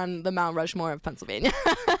put on the Mount Rushmore of Pennsylvania,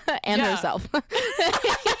 and herself.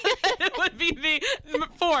 It would be the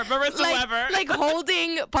 4 Marisa Weber, like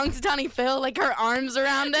holding Punxsutawney Phil, like her arms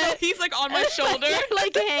around it. No, he's like on my shoulder,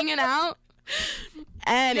 like hanging out.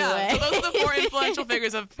 Anyway, yeah, so those are the 4 influential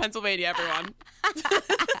figures of Pennsylvania, everyone.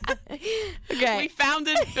 Okay. We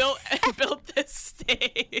founded, built this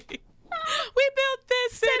state. We built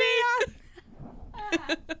this city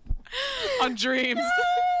on dreams.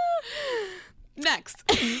 Next.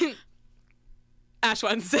 Ash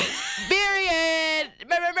Wednesday. Period.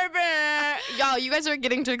 Y'all, you guys are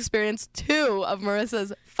getting to experience 2 of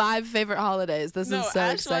Marissa's 5 favorite holidays. This is so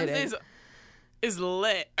Ash exciting. Wednesdays is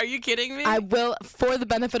lit. Are you kidding me? I will, for the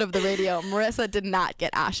benefit of the radio, Marisa did not get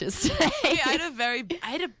ashes today. I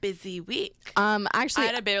had a busy week. Actually, I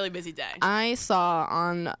had a barely busy day. I saw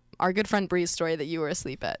on our good friend Bree's story that you were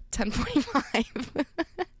asleep at 10:45.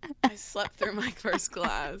 I slept through my first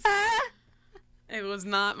class. It was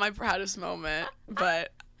not my proudest moment,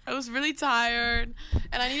 but I was really tired,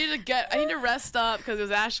 and I needed to rest up because it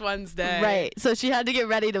was Ash Wednesday. Right. So she had to get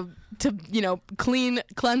ready to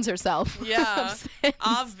cleanse herself. Yeah.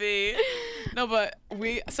 Obvi. No, but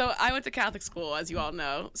so I went to Catholic school, as you all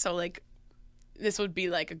know. So like, this would be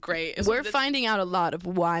like a great. We're finding out a lot of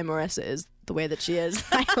why Marisa is the way that she is.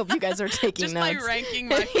 I hope you guys are taking just notes. Just by ranking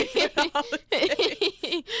my favorite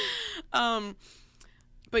holidays.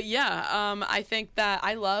 But yeah, I think that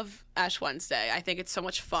I love Ash Wednesday. I think it's so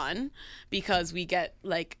much fun because we get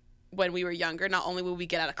like, when we were younger, not only would we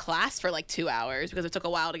get out of class for like 2 hours because it took a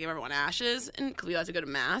while to give everyone ashes and because we had to go to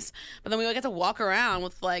mass, but then we would get to walk around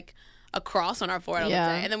with like a cross on our forehead all the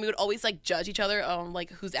day, and then we would always like judge each other on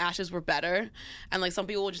like whose ashes were better, and like some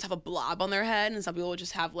people would just have a blob on their head, and some people would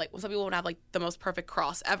just have like the most perfect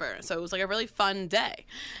cross ever. So it was like a really fun day,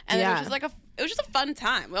 and it was just a fun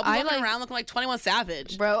time. We all be walking around looking like 21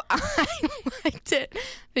 Savage. Bro, I liked it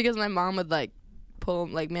because my mom would like pull,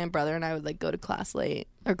 like, my brother and I would, like, go to class late,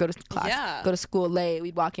 or go to school late.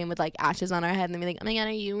 We'd walk in with, like, ashes on our head and be like, oh my God,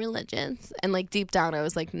 are you religious? And, like, deep down I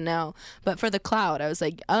was like, no. But for the cloud, I was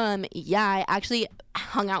like, yeah, I actually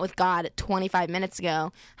hung out with God 25 minutes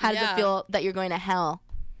ago. How does it feel that you're going to hell?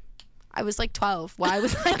 I was like 12. Why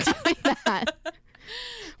was I doing that?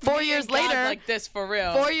 4 years God later, like this for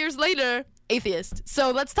real. 4 years later, atheist.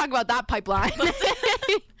 So let's talk about that pipeline.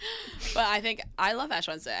 But I think I love Ash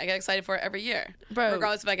Wednesday. I get excited for it every year,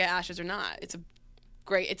 regardless if I get ashes or not. It's a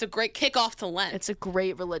great kickoff to Lent. It's a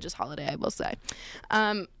great religious holiday, I will say.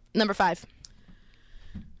 Number 5.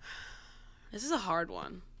 This is a hard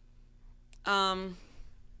one.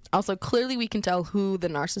 Also, clearly we can tell who the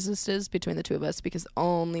narcissist is between the two of us because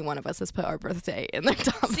only one of us has put our birthday in their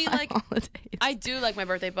top 5 holidays. I do like my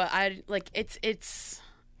birthday, but I like it's.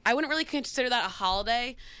 I wouldn't really consider that a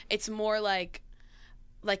holiday. It's more like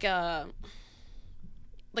a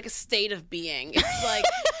state of being.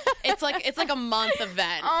 It's like it's like a month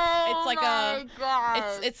event. God.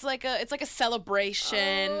 It's like a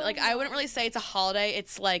celebration. Like I wouldn't really say it's a holiday.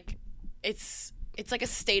 It's like a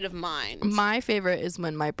state of mind. My favorite is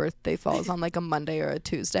when my birthday falls on like a Monday or a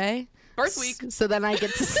Tuesday. Birth week. So then I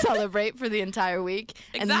get to celebrate for the entire week.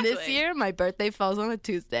 Exactly. And this year, my birthday falls on a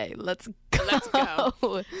Tuesday. Let's go. Let's go.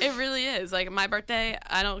 It really is. Like my birthday,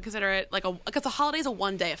 I don't consider it because a holiday is a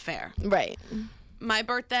one-day affair. Right. My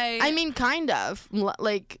birthday. I mean, kind of.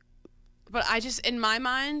 Like. But I just, in my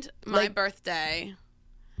mind, my birthday,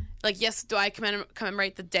 like, yes, do I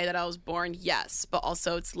commemorate the day that I was born? Yes. But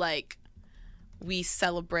also it's like, we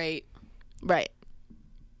celebrate. Right.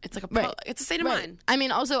 It's like it's a state of right. mind. I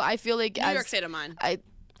mean, also, I feel like New York state of mind. I'm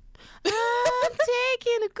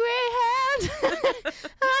taking a great hand on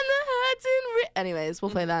the Hudson. Anyways, we'll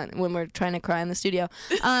play that when we're trying to cry in the studio.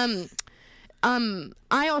 I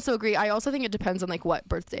also agree. I also think it depends on like what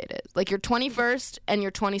birthday it is. Like your 21st and your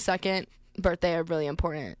 22nd birthday are really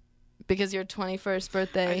important because your 21st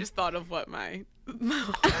birthday. I just thought of what my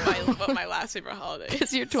last favorite holiday is.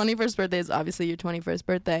 Because your 21st birthday is obviously your 21st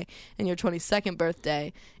birthday, and your 22nd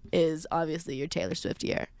birthday is obviously your Taylor Swift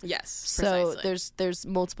year. Yes, so precisely. there's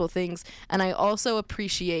multiple things, and I also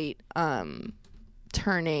appreciate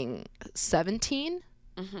turning 17.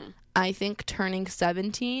 Mm-hmm. I think turning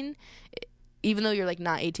 17, even though you're like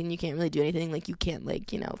not 18, you can't really do anything. Like you can't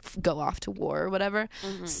like go off to war or whatever.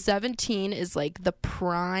 Mm-hmm. 17 is like the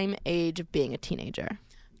prime age of being a teenager.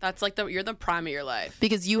 That's like you're the prime of your life.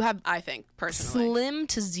 Because you have, I think, personally, slim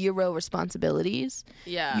to zero responsibilities.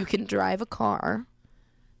 Yeah. You can drive a car.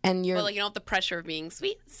 And you're... But, like, you don't have the pressure of being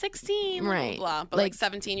sweet 16, right. blah, blah. But, like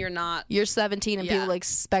 17, you're not. You're 17 and people, like,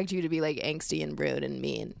 expect you to be, like, angsty and rude and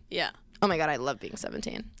mean. Yeah. Oh, my God, I love being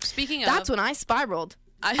 17. Speaking of... That's when I spiraled.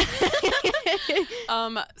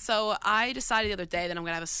 So I decided the other day that I'm going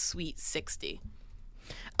to have a sweet 60.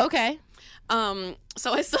 Okay.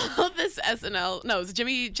 So I saw this SNL, no, it was a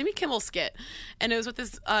Jimmy Kimmel skit, and it was with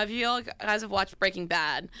this, if you all guys have watched Breaking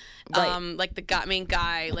Bad, right. Like the main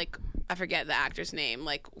guy, like, I forget the actor's name,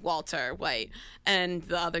 like Walter White, and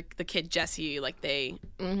the kid Jesse, like they,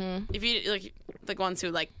 if you, like, the ones who,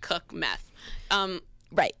 like, cook meth.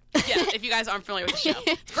 Right. Yeah, if you guys aren't familiar with the show.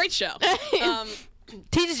 It's a great show.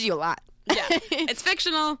 Teaches you a lot. Yeah, it's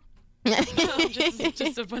fictional.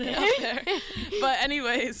 just to put it out there. But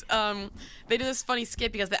anyways, they did this funny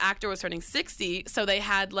skit because the actor was turning 60, so they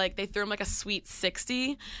threw him like a sweet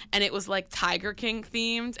 60, and it was like Tiger King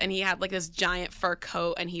themed, and he had like this giant fur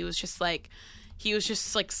coat, and he was just like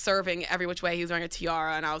serving every which way. He was wearing a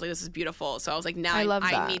tiara, and I was like, this is beautiful. So I was like, now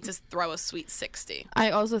I need to throw a sweet 60. I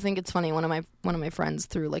also think it's funny. One of my friends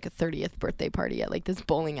threw like a 30th birthday party at like this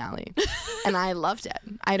bowling alley, and I loved it.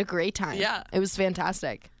 I had a great time. Yeah, it was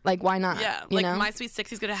fantastic. Like, why not? Yeah, like my sweet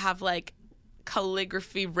 60 is gonna have like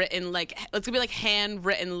calligraphy written, like it's gonna be like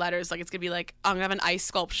handwritten letters, like it's gonna be like I'm gonna have an ice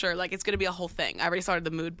sculpture, like it's gonna be a whole thing. I already started the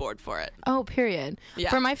mood board for it. Oh, period. Yeah.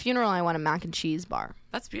 For my funeral, I want a mac and cheese bar.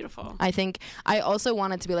 That's beautiful. I think I also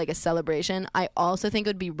want it to be like a celebration. I also think it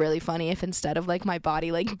would be really funny if instead of like my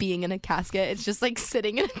body like being in a casket, it's just like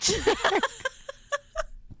sitting in a chair. Oh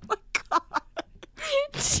my God.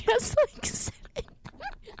 Just like sitting.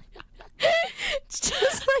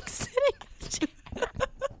 Just like sitting in a chair.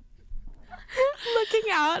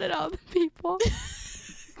 Looking out at all the people.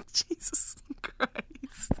 Jesus Christ.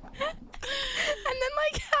 And then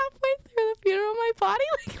like halfway through the funeral, my body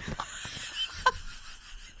like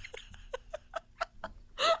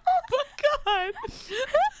oh my God.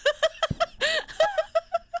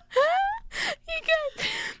 You guys,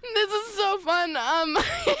 this is so fun.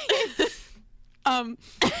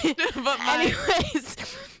 But anyways,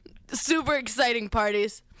 super exciting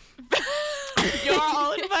parties. You're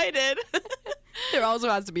all invited. There also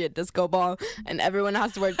has to be a disco ball, and everyone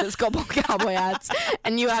has to wear disco ball cowboy hats,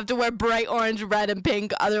 and you have to wear bright orange, red, and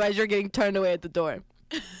pink. Otherwise, you're getting turned away at the door.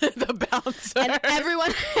 The bouncer. And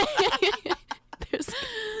everyone,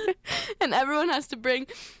 and everyone has to bring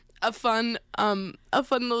a fun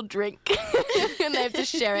little drink, and they have to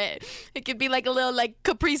share it. It could be like a little like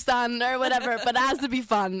Capri Sun or whatever, but it has to be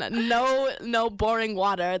fun. No boring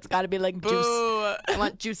water. It's got to be like Boo. juice. I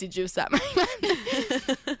want juicy juice at my.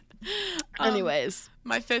 Anyways,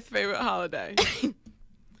 my 5th favorite holiday.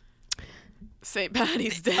 St.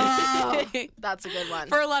 Patty's Day. Oh, that's a good one.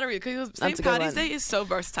 For a lot of reasons, because St. Patty's Day is so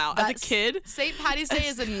versatile. As a kid, St. Patty's Day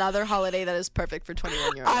is another holiday that is perfect for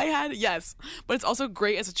 21-year-olds. Yes, but it's also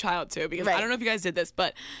great as a child too, because Right. I don't know if you guys did this,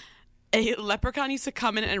 but a leprechaun used to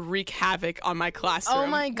come in and wreak havoc on my classroom. Oh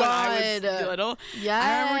my God. When I was little.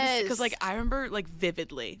 Yes. Because I remember like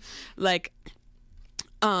vividly, like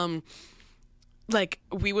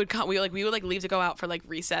we would leave to go out for like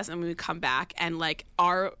recess, and we would come back, and like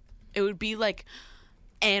it would be like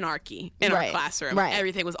anarchy in our classroom. Right.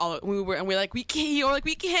 Everything was we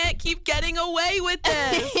can't keep getting away with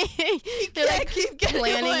this. They're like keep getting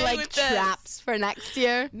planning away like with this. traps for next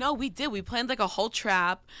year. No, we did. We planned like a whole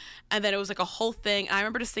trap, and then it was like a whole thing. And I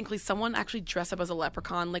remember distinctly someone actually dressed up as a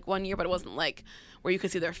leprechaun like one year, but it wasn't like where you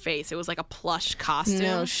could see their face. It was like a plush costume.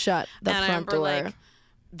 No, shut the and front I remember door. like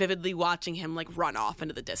vividly watching him like run off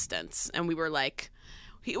into the distance, and we were like,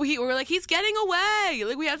 we were like, he's getting away.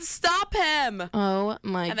 Like we have to stop him. Oh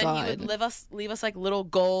my And then God. he would leave us like little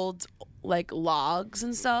gold like logs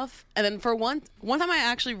and stuff. And then for one time, I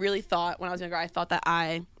actually really thought when I was younger, I thought that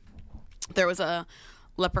there was a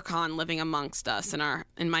leprechaun living amongst us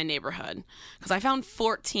in my neighborhood, because I found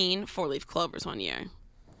 14 four-leaf clovers one year,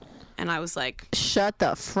 and I was like, Shut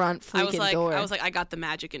the front freaking door. I was like, I got the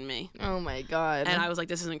magic in me, oh my God. and I was like,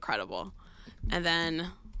 this is incredible. And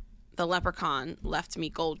then the leprechaun left me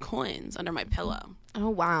gold coins under my pillow. Oh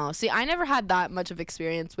wow. See, I never had that much of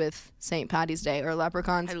experience with St. Patty's Day or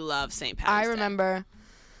leprechauns. I love St. Patty's I Day. remember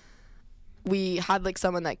we had like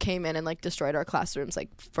someone that came in and like destroyed our classrooms like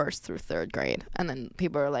 1st through 3rd grade, and then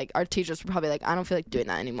people were like, our teachers were probably like, I don't feel like doing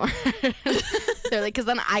that anymore. They're like, because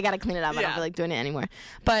then I gotta clean it up. I don't Yeah. feel like doing it anymore.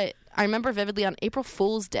 But I remember vividly on April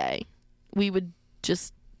Fool's Day, we would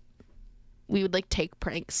like take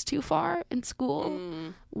pranks too far in school,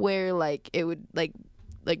 where like it would like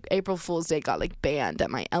April Fool's Day got like banned at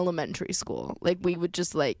my elementary school. Like we would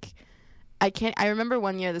just like, I remember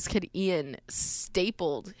one year this kid Ian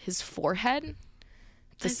stapled his forehead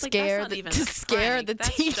to It's like, scare that's not even to a scare prank. the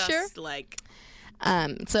That's teacher. just, like,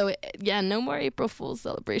 So yeah, no more April Fool's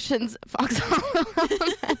celebrations. Foxhole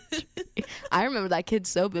Elementary. I remember that kid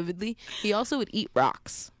so vividly. He also would eat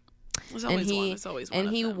rocks. there's always one and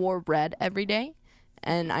of he them. wore red every day.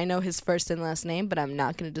 And I know his first and last name, but I'm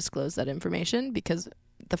not going to disclose that information because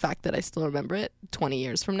the fact that I still remember it 20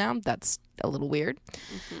 years from now, that's a little weird.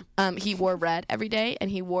 He wore red every day, and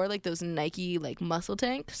he wore like those Nike like muscle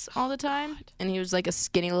tanks all the time. And he was like a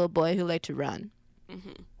skinny little boy who liked to run. I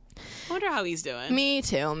wonder how he's doing. Me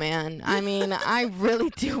too, man. I mean, I really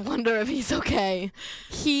do wonder if he's okay.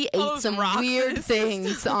 He ate those some rocks in weird his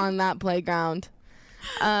things on that playground.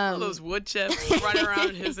 All those wood chips running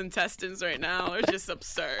around his intestines right now are just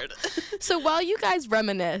absurd. So while you guys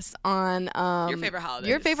reminisce on Your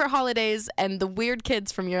favorite holidays. and the weird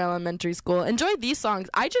kids from your elementary school, enjoy these songs.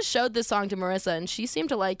 I just showed this song to Marissa, and she seemed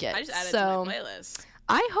to like it. I just added it so to my playlist.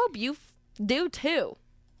 I hope you do too.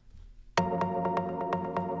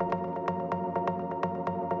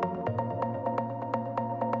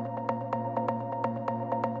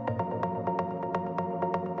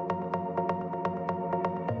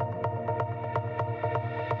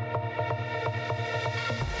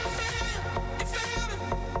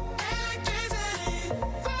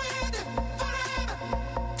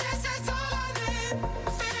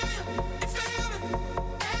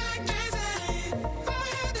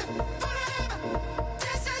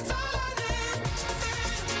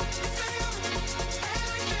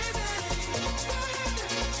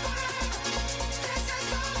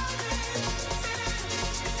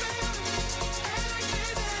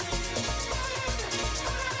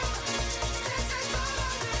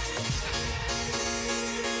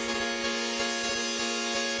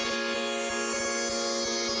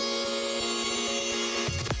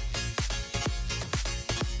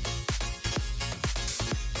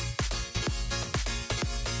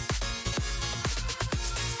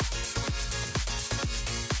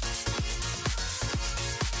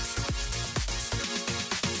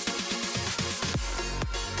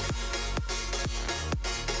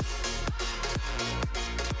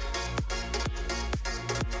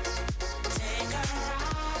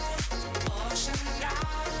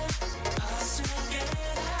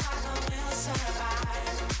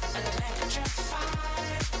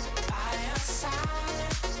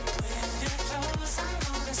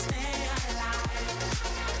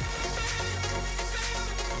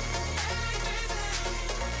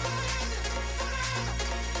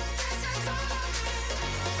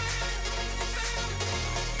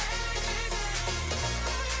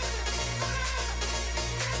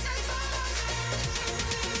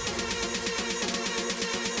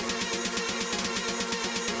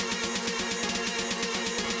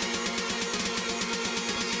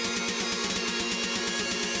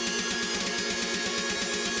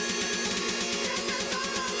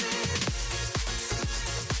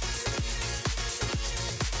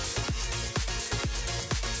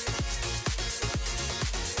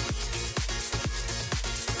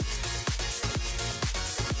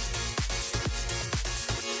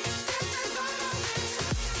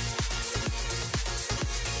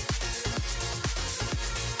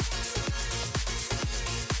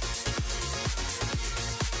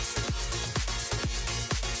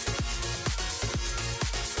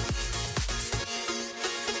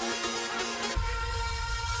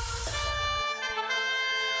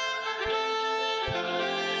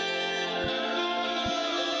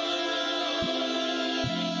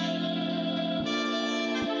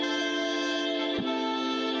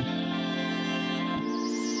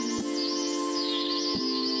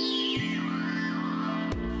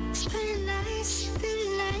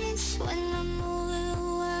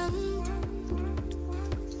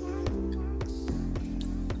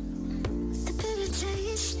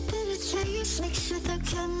 Mix with the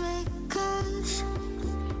chemicals.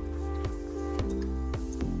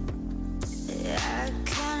 I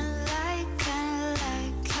kinda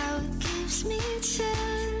like how it gives me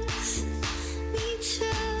chills, me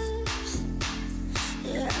chills.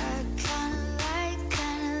 Yeah, I kinda like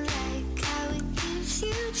how it gives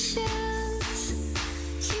you chills,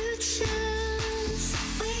 you chills.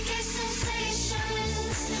 We get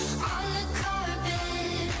sensations on the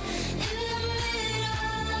carpet in the middle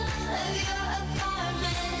of your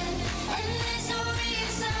apartment, and there's no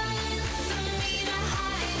reason for me to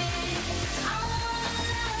hide it. I wanna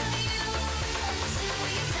love you until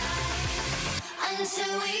we die,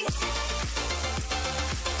 until we.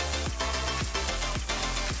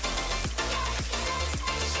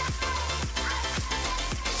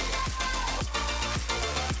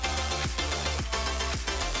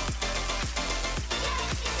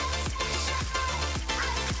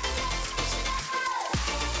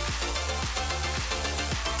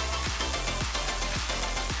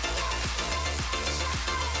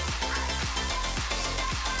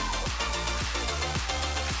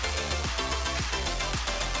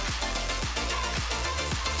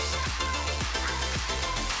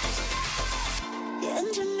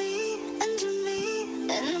 Under me,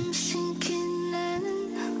 and I'm sinking in.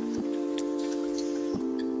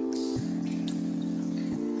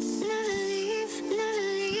 Never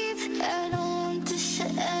leave, I don't want this to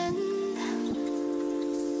end.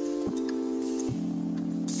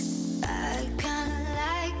 I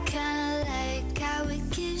kinda like how it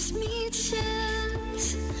gives me chills,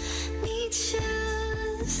 me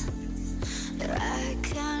chills. I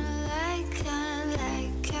kinda like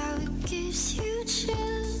how it gives you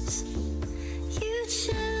chills, you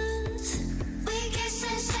chills. We get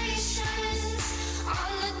sensations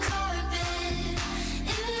on the carpet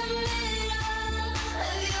in the middle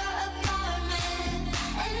of your apartment,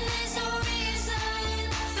 and there's no reason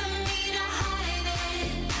for me to hide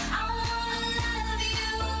it. I wanna love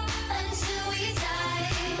you until we die.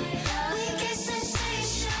 We get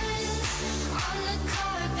sensations on the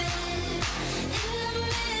carpet in the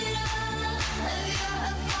middle of your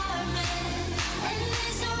apartment, and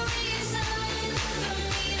there's no reason for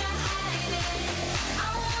me to hide it. I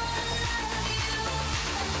wanna love you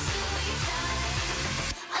until we die,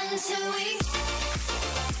 until we.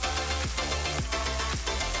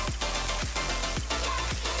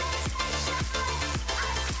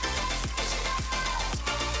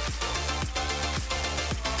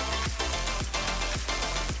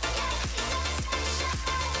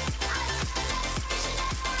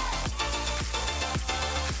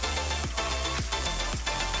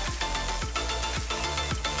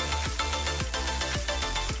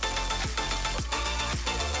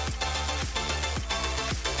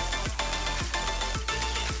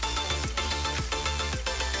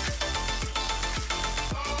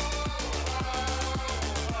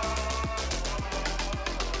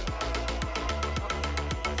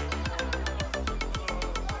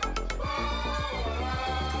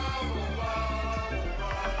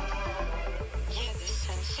 Yeah, this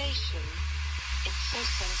sensation, it's so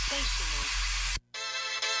sensational.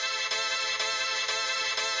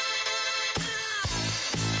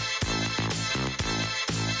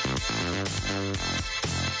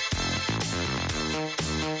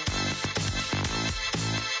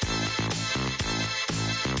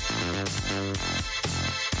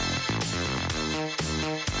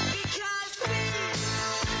 Because we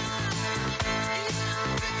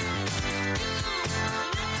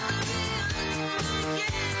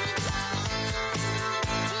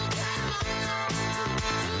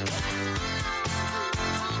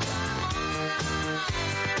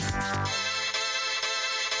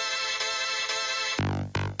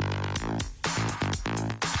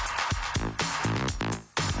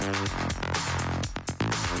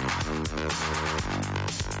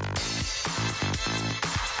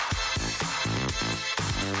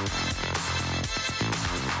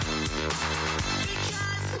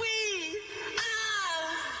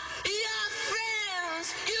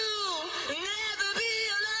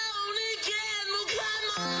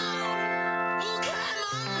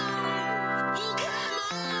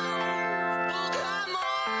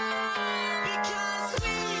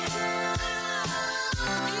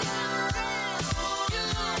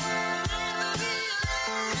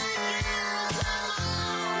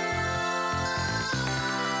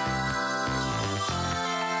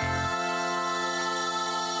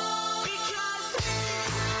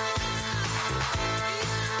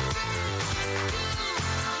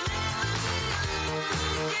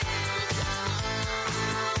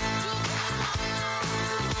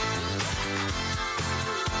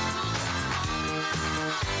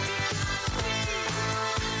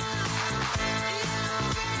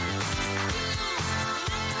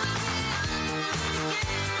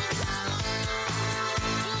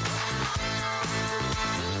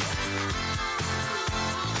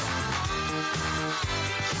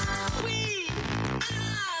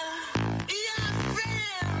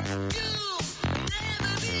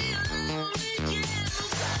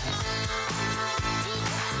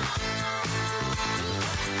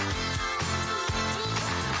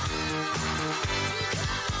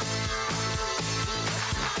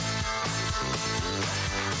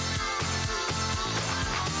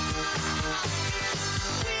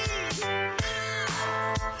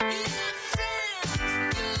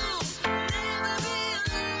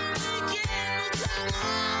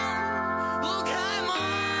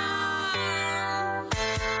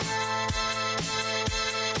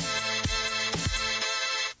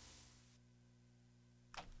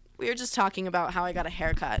We were just talking about how I got a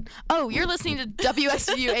haircut. Oh, you're listening to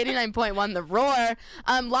WXVU 89.1 The Roar.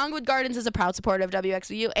 Longwood Gardens is a proud supporter of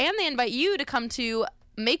WXVU, and they invite you to come to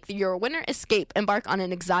make your winter escape. Embark on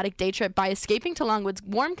an exotic day trip by escaping to Longwood's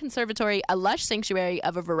warm conservatory, a lush sanctuary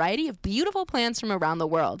of a variety of beautiful plants from around the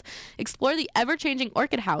world. Explore the ever-changing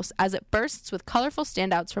orchid house as it bursts with colorful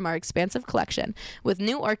standouts from our expansive collection, with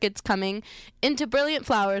new orchids coming into brilliant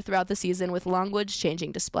flower throughout the season with Longwood's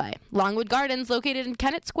changing display. Longwood Gardens, located in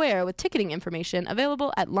Kennett Square, with ticketing information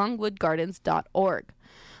available at longwoodgardens.org.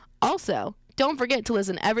 Also, don't forget to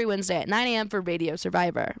listen every Wednesday at 9 a.m. for Radio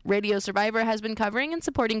Survivor. Radio Survivor has been covering and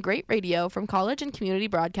supporting great radio from college and community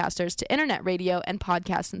broadcasters to internet radio and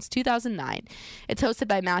podcasts since 2009. It's hosted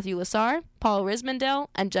by Matthew Lassar, Paul Rismondale,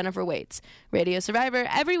 and Jennifer Waits. Radio Survivor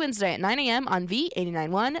every Wednesday at 9 a.m. on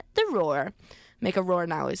V89.1 The Roar. Make a roar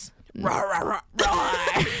noise. Roar, roar, roar, roar.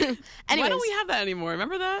 Anyways, Why don't we have that anymore?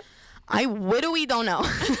 Remember that? I widowy don't know.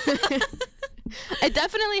 It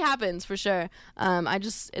definitely happens for sure.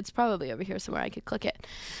 It's probably over here somewhere. I could click it.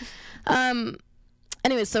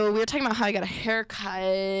 Anyway, so we were talking about how I got a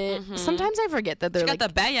haircut. Sometimes I forget that they're You got the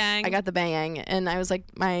bang. I got the bang, and I was like,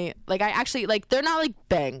 I actually, like, they're not like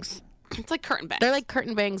bangs. It's like curtain bangs. They're like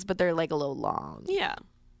curtain bangs, but they're like a little long. Yeah.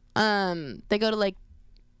 They go to like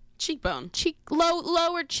Cheekbone.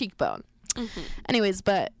 lower cheekbone. Anyways,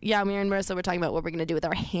 but yeah, me and Marissa were talking about what we're gonna do with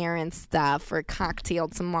our hair and stuff for a cocktail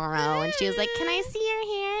tomorrow, and she was like, "Can I see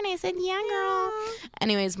your hair?" And I said, "Yeah, girl."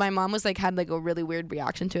 Anyways, my mom was like, had like a really weird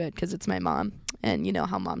reaction to it because it's my mom, and you know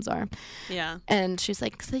how moms are. Yeah. And she's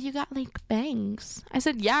like, "So you got like bangs?" I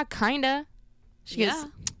said, "Yeah, kinda." She goes,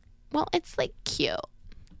 "Well, it's like cute."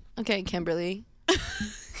 Okay, Kimberly.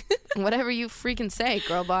 Whatever you freaking say,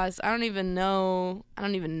 girl boss. I don't even know.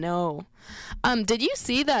 Did you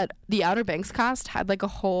see that the Outer Banks cast had like a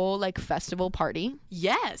whole like festival party?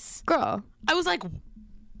 Yes. Girl. I was like, why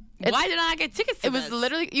did I not get tickets to It was this?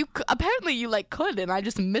 literally apparently you like could, and I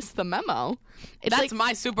just missed the memo. It's That's like,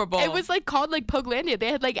 my Super Bowl. it was like called like Pokelandia.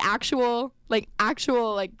 They had like actual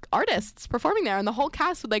artists performing there, and the whole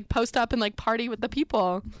cast would like post up and like party with the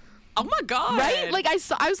people. Oh my God. Right? Like I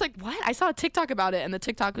was like, what? I saw a TikTok about it, and the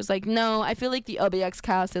TikTok was like, no, I feel like the OBX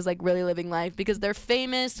cast is like really living life because they're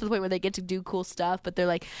famous to the point where they get to do cool stuff, but they're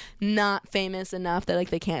like not famous enough that like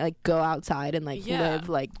they can't like go outside and like live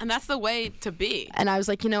like. And that's the way to be. And I was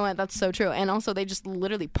like, you know what? That's so true. And also, they just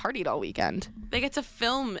literally partied all weekend. They get to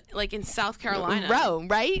film like in South Carolina.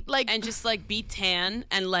 Right? Like, And just like be tan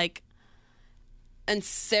and like. And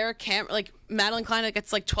Sarah like Madeline Klein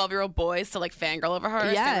gets like 12-year-old boys to like fangirl over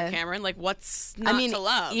her. Yeah. Sarah Cameron, like what's not to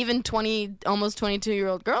love? Even almost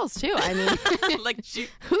 22-year-old girls too. I mean, like she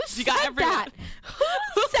said got everyone. that?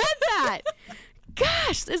 Who said that?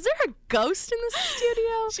 Gosh, is there a ghost in the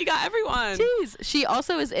studio? She got everyone. Jeez. She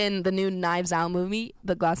also is in the new Knives Out movie,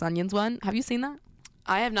 the Glass Onions one. Have you seen that?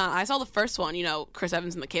 I have not. I saw the first one. You know, Chris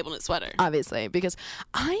Evans in the cable knit sweater. Obviously, because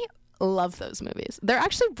I love those movies. They're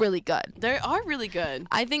actually really good. They are really good.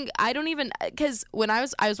 I think I don't even because when I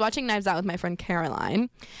was watching Knives Out with my friend Caroline,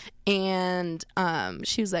 and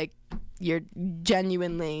she was like, you're gonna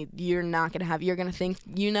think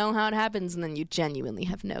you know how it happens, and then you genuinely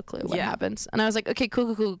have no clue what happens. And I was like, okay,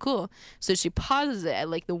 cool. So she pauses it at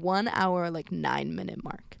like the 1 hour like 9 minute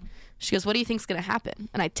mark. She goes, what do you think's gonna happen?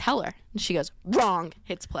 And I tell her, and she goes, wrong.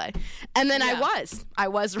 Hits play, and then I was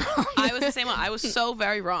wrong. I was the same one. I was so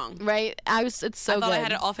very wrong. Right? It's so good. I thought I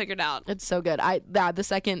had it all figured out. It's so good. The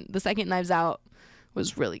second Knives Out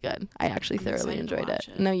was really good. I actually thoroughly enjoyed it.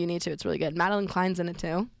 No, you need to. It's really good. Madeline Klein's in it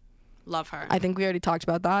too. Love her. I think we already talked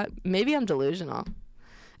about that. Maybe I'm delusional.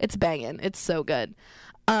 It's banging. It's so good.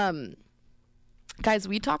 Guys,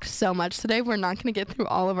 we talked so much today. We're not going to get through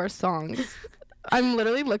all of our songs. I'm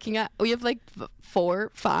literally looking at. We have like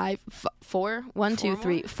 4 songs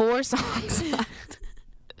left.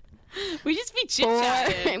 We just be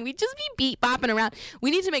chit-chatting. We just be beat bopping around. We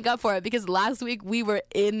need to make up for it because last week we were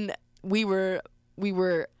in our where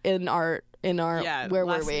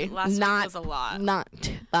were we? Last week was a lot.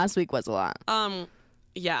 Last week was a lot.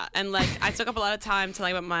 Yeah, and like I took up a lot of time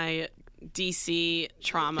telling about my DC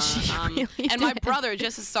trauma. Really and my did. brother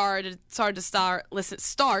just started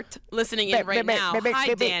listening in right now.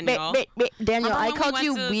 Hi, Daniel. Daniel, Remember I when we called went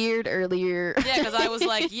you to- weird earlier. Yeah, because I was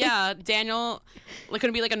like, yeah, Daniel, like,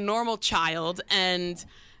 gonna be like a normal child and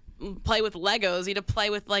play with Legos. He had to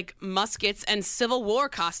play with like muskets and Civil War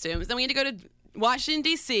costumes. Then we had to go to Washington,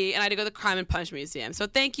 D.C., and I had to go to the Crime and Punch Museum. So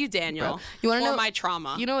thank you, Daniel, You wanna for know my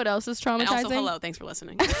trauma. You know what else is traumatizing? and also, hello, thanks for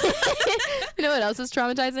listening. You know what else is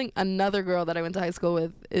traumatizing? Another girl that I went to high school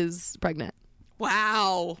with is pregnant.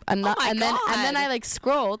 Wow. And oh my God. then I like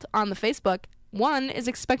scrolled on the Facebook. One is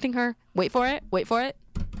expecting her. Wait for it.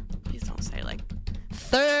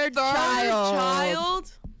 third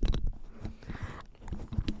child.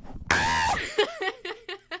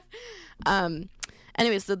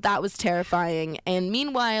 Anyway, so that was terrifying. And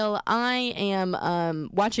meanwhile, I am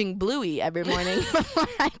watching Bluey every morning before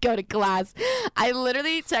I go to class. I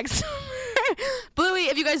literally text her. Bluey,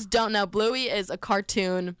 if you guys don't know, Bluey is a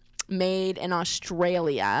cartoon made in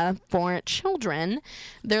Australia for children.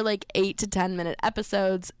 They're like 8 to 10 minute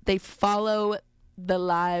episodes. They follow the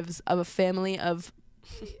lives of a family of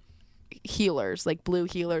healers, like blue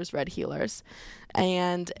healers, red healers.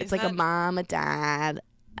 And it's like a mom, a dad,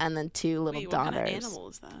 and then 2 little daughters. What kind of animal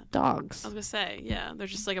is that? Dogs. I was gonna say, yeah, they're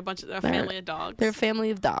just like a family of dogs. They're a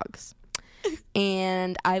family of dogs,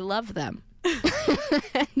 and I love them.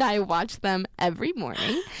 And I watch them every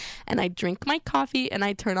morning, and I drink my coffee, and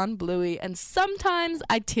I turn on Bluey, and sometimes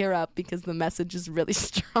I tear up because the message is really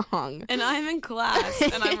strong. And I'm in class,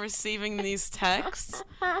 and I'm receiving these texts,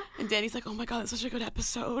 and Danny's like, "Oh my god, that's such a good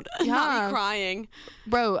episode." And not me crying.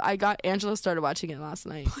 Bro, Angela started watching it last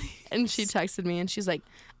night. Please. And she texted me, and she's like,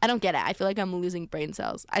 "I don't get it. I feel like I'm losing brain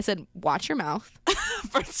cells." I said, "Watch your mouth."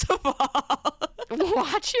 First of all,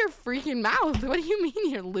 watch your freaking mouth. What do you mean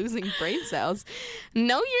you're losing brain cells?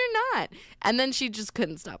 No, you're not. And then she just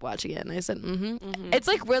couldn't stop watching it. And I said, It's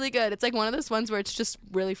like really good. It's like one of those ones where it's just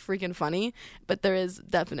really freaking funny, but there is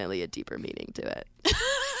definitely a deeper meaning to it.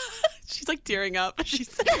 She's like tearing up. She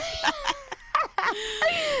said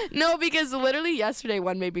No, because literally yesterday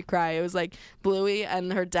one made me cry. It was like Bluey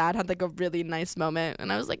and her dad had like a really nice moment,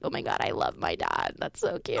 and I was like, oh my god, I love my dad. That's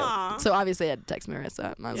so cute. Aww. So obviously I had to text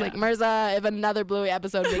Marissa, and I was like, Marissa, if another Bluey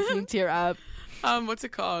episode makes me tear up. What's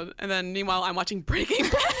it called? And then meanwhile I'm watching Breaking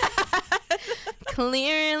Bad.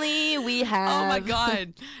 Clearly we have. Oh my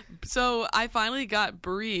god. So I finally got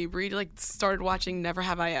Bree. Bree like started watching Never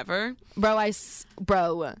Have I Ever. Bro.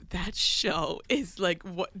 That show is like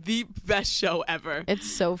the best show ever.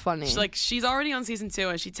 It's so funny. She's already on season 2,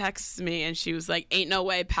 and she texts me and she was like, "Ain't no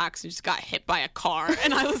way Paxton just got hit by a car."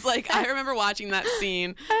 And I was like, I remember watching that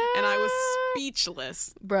scene and I was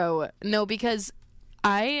speechless. Bro, no, because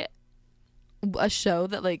a show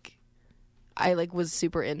that like I like was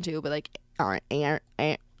super into, but like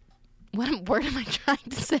what word am I trying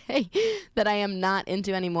to say that I am not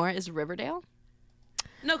into anymore is Riverdale.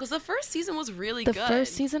 No, because the first season was really good. The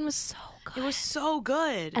first season was so good. It was so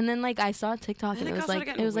good. And then like I saw TikTok and it was like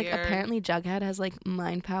weird. Apparently Jughead has like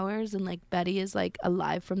mind powers, and like Betty is like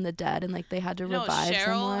alive from the dead, and like they had to revive Cheryl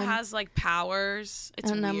someone. has like powers.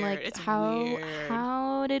 It's and weird. I'm like, it's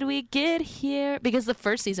how did we get here? Because the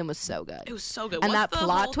first season was so good. It was so good. And Once that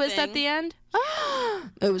plot twist at the end,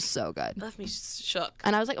 it was so good. It left me shook.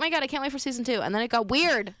 And I was like, oh my god, I can't wait for season 2. And then it got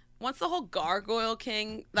weird. Once the whole Gargoyle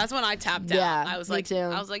King, that's when I tapped out. Yeah, I was me like, too.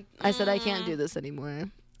 I was like, I said I can't do this anymore.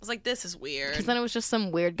 I was like, this is weird. Because then it was just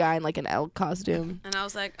some weird guy in like an elk costume. And I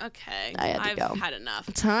was like, okay, I've had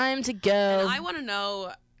enough. Time to go. And I want to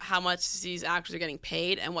know how much these actors are getting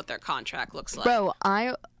paid and what their contract looks like. Bro,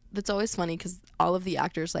 that's always funny because all of the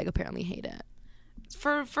actors like apparently hate it.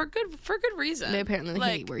 For good reason. They apparently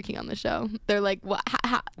hate working on the show. They're like, what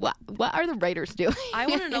are the writers doing? I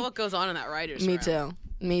want to know what goes on in that writers' room.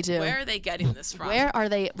 Me too. Where are they getting this from? Where are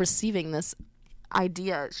they receiving this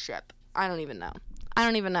idea ship? I don't even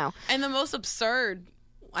know. And the most absurd,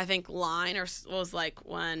 I think, line was like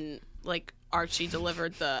when like Archie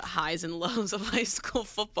delivered the highs and lows of high school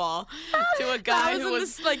football to a guy who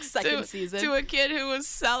was in this, second season, to a kid who was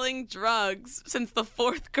selling drugs since the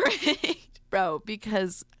 4th grade. Bro,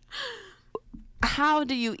 because how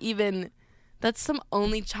do you even? That's some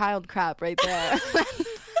only child crap right there.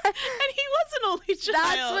 And he was an only child.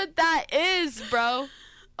 That's what that is, bro.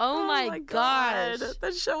 Oh my gosh.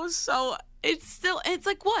 That show is so. It's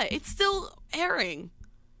like what? It's still airing,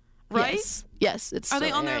 right? Yes, it's. Are they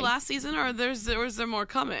still on their airing. last season, or is there more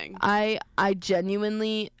coming? I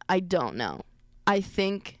genuinely don't know. I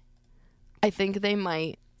think they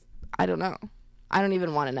might. I don't know. I don't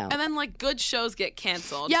even want to know. And then like good shows get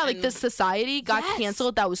canceled. Yeah, like the Society got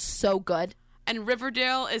canceled. That was so good. And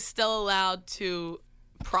Riverdale is still allowed to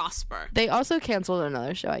prosper. They also canceled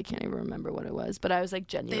another show. I can't even remember what it was, but I was like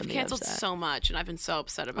genuinely They've canceled upset. so much, and I've been so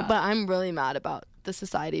upset about But it. I'm really mad about the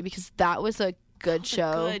Society because that was a good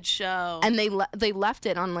show. Good show. And they left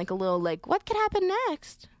it on like a little like, what could happen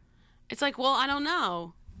next? It's like, well, I don't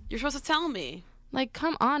know. You're supposed to tell me. Like,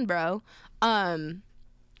 come on, bro.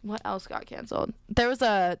 What else got canceled? There's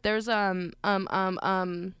didn't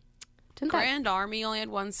Grand Army only had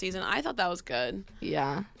 1 season. I thought that was good.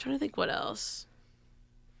 Yeah. I'm trying to think what else.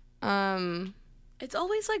 It's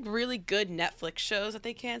always like really good Netflix shows that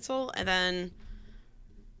they cancel, and then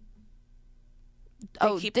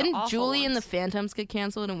Oh, keep the didn't awful Julie and the ones. Phantoms get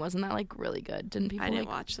canceled, and wasn't that like really good? Didn't people? I didn't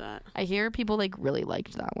like, watch that. I hear people like really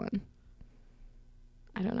liked that one.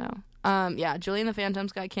 I don't know. Yeah, Julie and the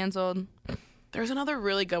Phantoms got canceled. There's another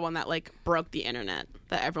really good one that like broke the internet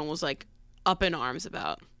that everyone was like up in arms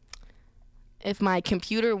about. If my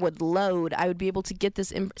computer would load, I would be able to get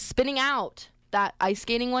this spinning out. That ice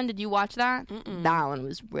skating one, did you watch that? That one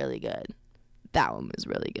was really good. That one was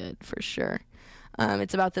really good for sure.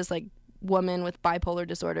 It's about this like woman with bipolar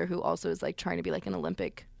disorder who also is like trying to be like an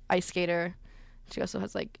Olympic ice skater. She also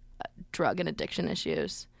has like drug and addiction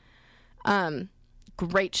issues.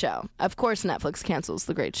 Great show. Of course, Netflix cancels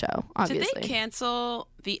the great show. Obviously, Did they cancel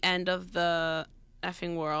the end of the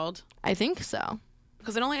effing world? I think so.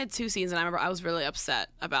 Because it only had 2 seasons, and I remember I was really upset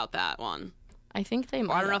about that one. I think they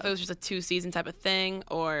might. I don't know if it was just a 2-season type of thing,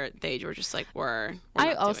 or they were just like, we're I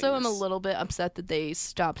not also doing am a this. little bit upset that they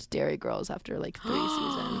stopped Dairy Girls after like 3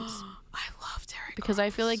 seasons. I love Dairy Because I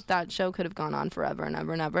feel Girls. like that show could have gone on forever and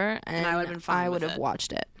ever and ever, and I would've been fine I with would have it.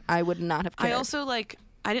 watched it. I would not have cared. I also like.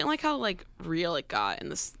 I didn't like how like real it got in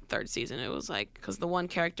this 3rd season. It was like because the one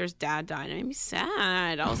character's dad died, and it made me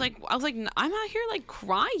sad. I was like, I'm out here like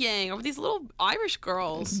crying over these little Irish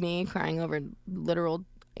girls. Me crying over literal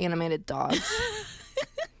animated dogs.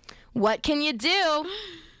 What can you do?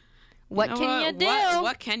 What You know can you do?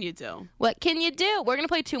 What can you do? What can you do? We're gonna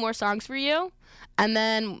play 2 more songs for you, and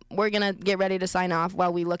then we're gonna get ready to sign off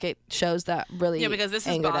while we look at shows that really Yeah, because this is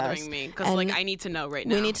angered bothering us. me. Because And like I need to know right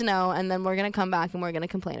now. we need to know, and then we're gonna come back and we're gonna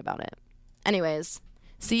complain about it. Anyways,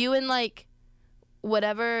 see you in like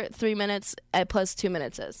whatever 3 minutes plus 2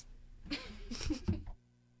 minutes is.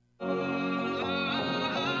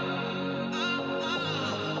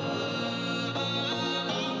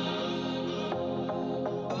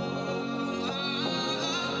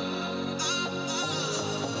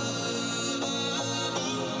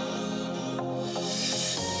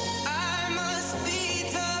 I must be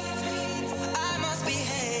tough. I must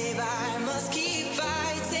behave. I must keep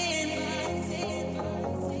fighting.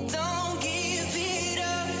 Don't give it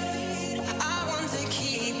up. I want to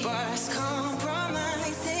keep us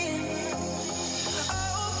compromising.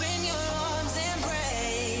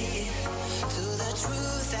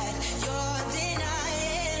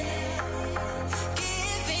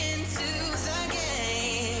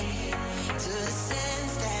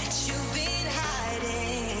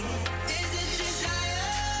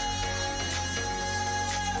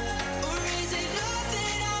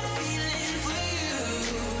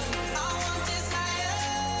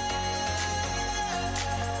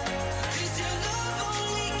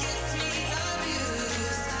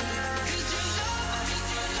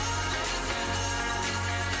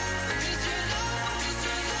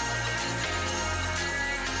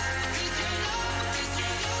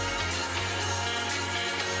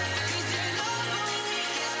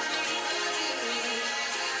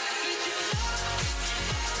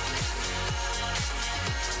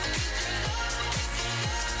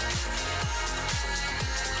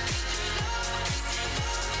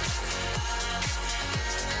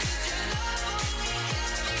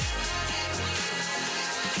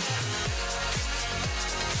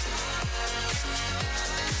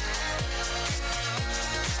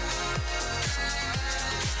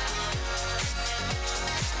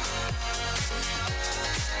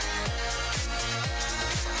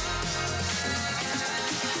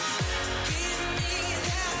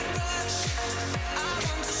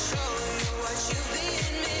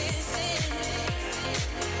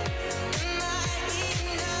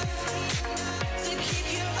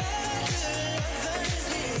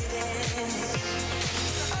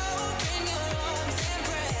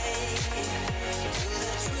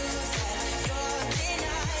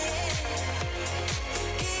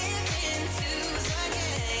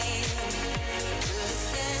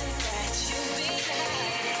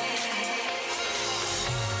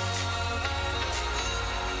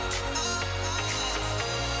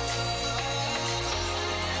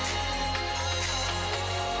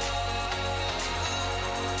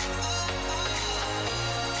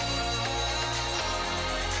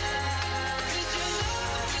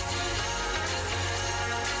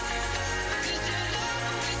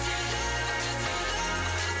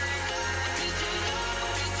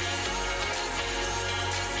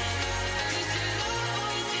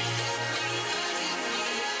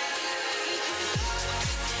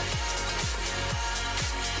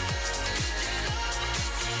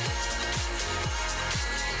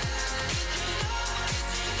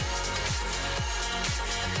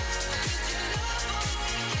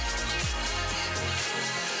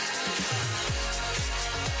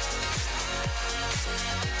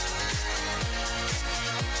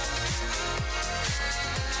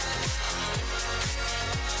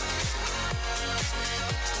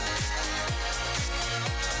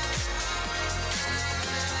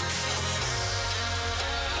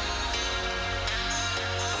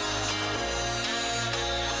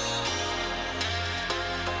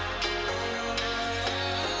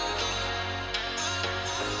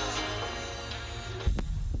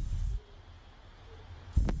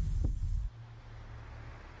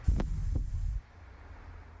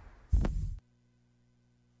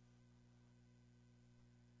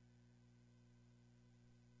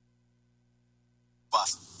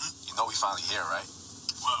 know we finally here, right?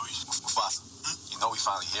 Mufasa, you know we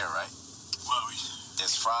finally here, right?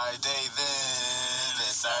 It's Friday then,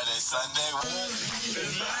 it's Saturday, Sunday.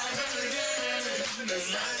 It's Friday again, it's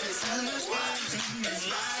Saturday, Sunday. It's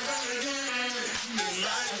Friday again, it's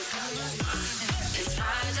Saturday, Sunday. It's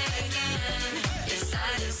Friday again, it's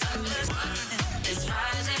Saturday, Sunday. It's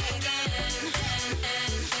Friday again.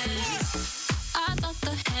 I thought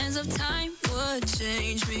the hands of time would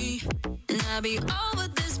change me, and I'd be over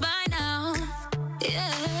this by now.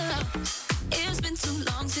 Yeah, it's been too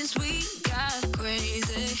long since we got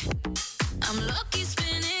crazy. I'm lucky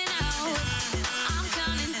spinning out. I'm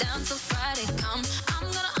counting down till Friday come.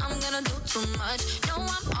 I'm gonna do too much. No,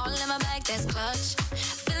 I'm all in my bag, that's clutch.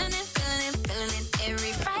 Feeling it.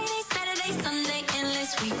 Every Friday, Saturday, Sunday,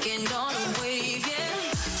 endless weekend on a wave,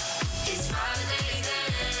 yeah. It's Friday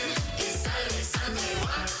then, it's Saturday, Sunday.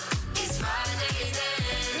 It's Friday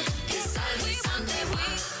then, it's Saturday, Sunday.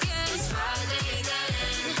 It's Friday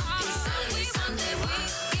then, it's Saturday, Sunday.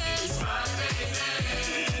 It's Friday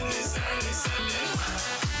then, it's Saturday, Sunday.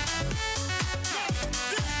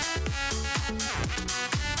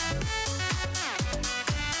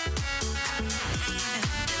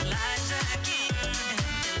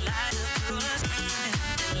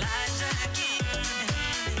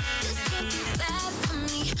 This can't be bad for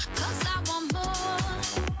me, 'cause I want more.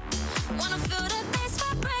 Wanna feel the bass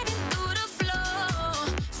vibrating through the floor.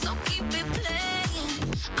 So keep it playing.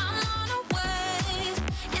 I'm on a wave,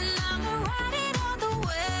 and I'ma ride it all the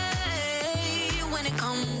way when it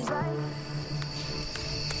comes.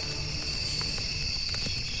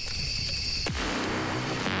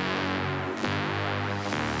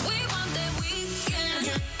 We want that weekend.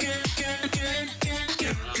 We want that weekend.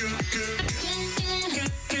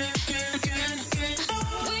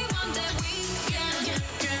 We want that weekend.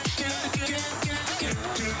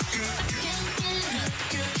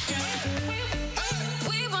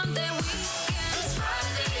 It's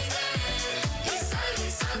Friday then, it's Saturday,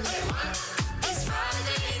 Sunday. It's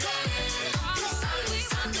Friday then, it's Saturday,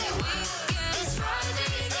 Sunday. It's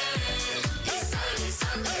Friday then, it's Saturday,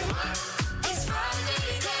 Sunday. It's Friday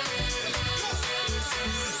then.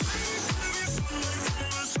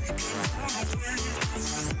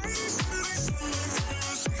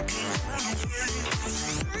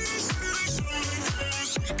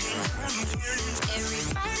 Every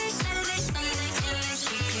Friday, Saturday, Sunday, endless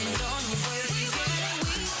weekend on the way.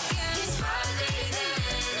 It's Friday then,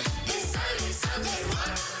 it's Saturday, Sunday.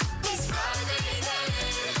 It's Friday then,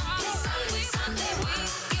 it's Saturday, Sunday.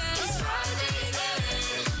 It's Friday then,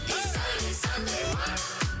 it's Saturday, Sunday.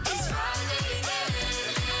 It's Friday then.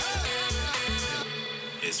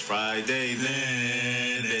 It's Friday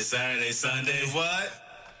then, it's Saturday, Sunday. What?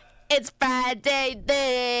 It's Friday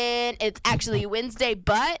then. It's actually Wednesday,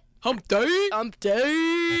 but Hump day.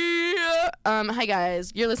 Hi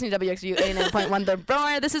guys, you're listening to WXVU 89.1 The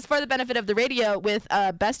Roar. This is for the benefit of the radio with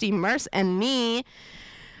Bestie Merce and me.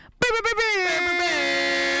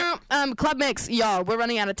 Club mix, y'all. We're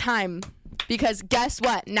running out of time because guess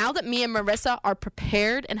what? Now that me and Marisa are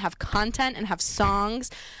prepared and have content and have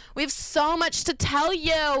songs, we have so much to tell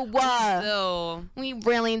you. So We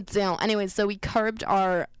really do. Anyways, so we curbed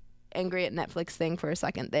our angry at Netflix thing for a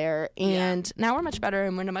second there, and now we're much better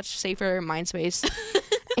and we're in a much safer mind space.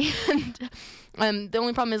 And the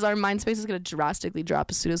only problem is our mind space is going to drastically drop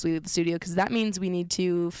as soon as we leave the studio, because that means we need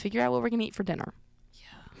to figure out what we're going to eat for dinner.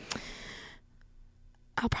 Yeah.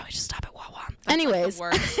 I'll probably just stop at Wawa. Anyways. the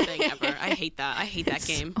worst thing ever. I hate that. I hate that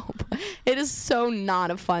game. It is so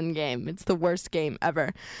not a fun game. It's the worst game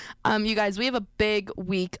ever. You guys, we have a big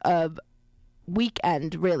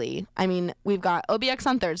weekend, really. I mean, we've got OBX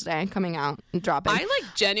on Thursday coming out and dropping. I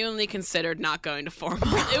genuinely considered not going to formal.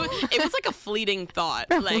 It was like a fleeting thought.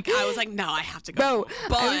 Like I was like, no, I have to go.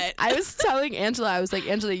 But I was telling Angela, I was like,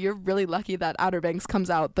 Angela, you're really lucky that Outer Banks comes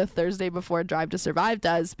out the Thursday before Drive to Survive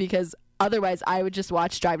does, because otherwise I would just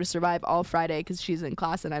watch Drive to Survive all Friday because she's in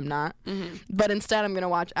class and I'm not. Mm-hmm. But instead I'm going to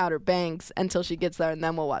watch Outer Banks until she gets there, and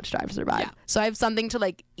then we'll watch Drive to Survive. Yeah. So I have something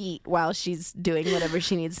to eat while she's doing whatever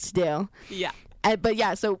she needs to do. Yeah. But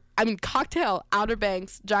yeah, so I mean, Cocktail, Outer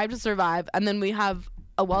Banks, Drive to Survive, and then we have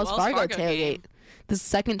a Wells Fargo tailgate. Game. The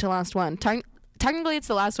second to last one. Technically it's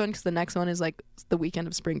the last one because the next one is the weekend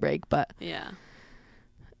of spring break, but yeah.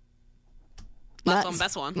 Last one,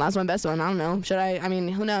 best one. Last one, best one. I don't know. Should I? I mean,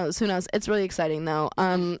 who knows? Who knows? It's really exciting, though.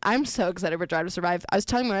 I'm so excited for Drive to Survive. I was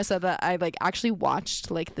telling Marisa that I, actually watched,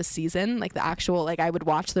 the season, the actual, I would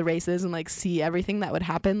watch the races and, see everything that would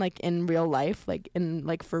happen, in real life,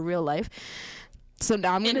 for real life. So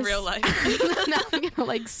now I'm going to... In real life. Now I'm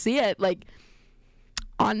going to, see it,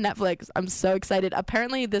 on Netflix. I'm so excited.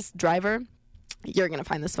 Apparently, this driver... You're going to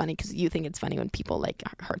find this funny because you think it's funny when people, like,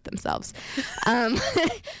 hurt themselves.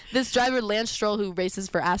 This driver, Lance Stroll, who races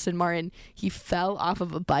for Aston Martin, he fell off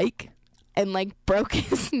of a bike and, like, broke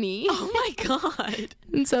his knee. Oh, my God.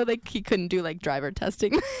 And so, like, he couldn't do, like, driver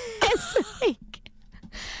testing.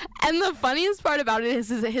 And the funniest part about it is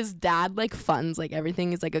his dad, like, funds, like,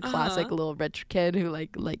 everything. He's, like, a classic little rich kid who, like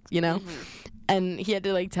you know. And he had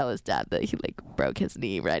to, like, tell his dad that he, like, broke his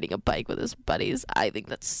knee riding a bike with his buddies. I think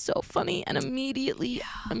that's so funny. And immediately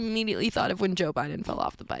thought of when Joe Biden fell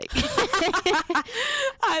off the bike.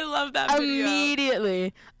 I love that video.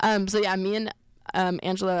 Immediately. So, yeah, me and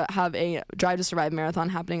Angela have a Drive to Survive marathon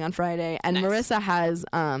happening on Friday. And Nice. Marissa has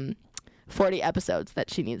 40 episodes that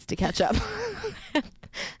she needs to catch up.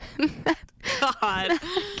 God.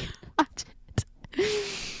 Watch it.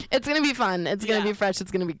 It's going to be fun. It's going to be fresh.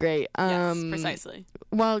 It's going to be great. Yes, precisely.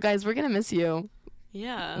 Well, guys, we're going to miss you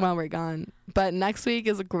Yeah. while we're gone. But next week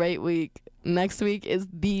is a great week. Next week is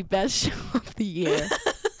the best show of the year.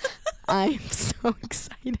 I'm so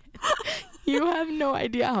excited. You have no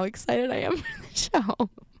idea how excited I am for the show.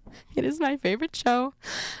 It is my favorite show.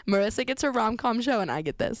 Marissa gets her rom-com show, and I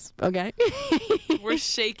get this, okay? We're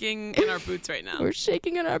shaking in our boots right now. We're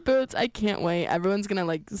shaking in our boots. I can't wait. Everyone's going to,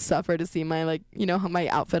 like, suffer to see my, like, you know, my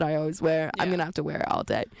outfit I always wear. I'm Yeah. going to have to wear it all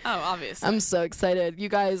day. Oh, obviously. I'm so excited. You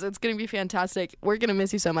guys, it's going to be fantastic. We're going to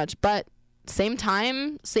miss you so much. But same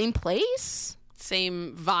time, same place,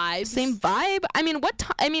 Same vibes. same vibe. I mean, what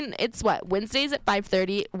time? I mean, it's what? Wednesdays at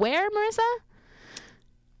 5:30. Where, Marissa?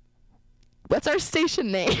 What's our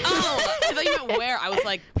station name? Oh, I thought you meant where. I was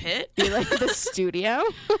like, Pitt? You like the studio?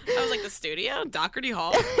 I was like, the studio? Doherty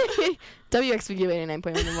Hall? WXVU 89.1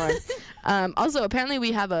 in the morning. Also, apparently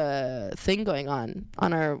we have a thing going on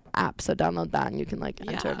our app, so download that and you can, like,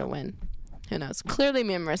 enter Yeah. to win. Who knows? Clearly,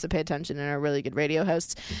 me and Marissa pay attention and are really good radio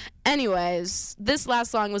hosts. Anyways, this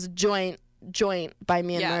last song was Joint by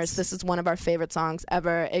me and Yes. Marissa. This is one of our favorite songs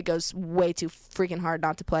ever. It goes way too freaking hard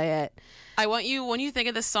not to play it. I want you, when you think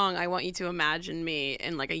of this song, I want you to imagine me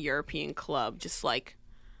in, like, a European club, just, like,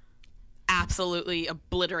 absolutely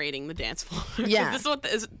obliterating the dance floor. 'Cause Yeah. this is what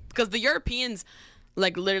because the Europeans,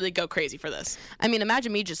 like, literally go crazy for this. I mean,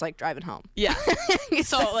 imagine me just, like, driving home. Yeah.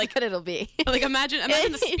 So, like, what it'll be. Like, imagine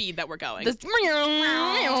the speed that we're going. This-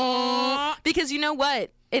 because you know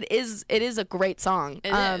what? It is a great song.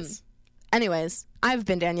 It is. Anyways, I've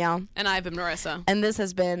been Danielle, And I've been Marissa. and this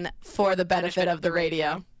has been For the Benefit of the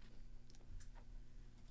Radio.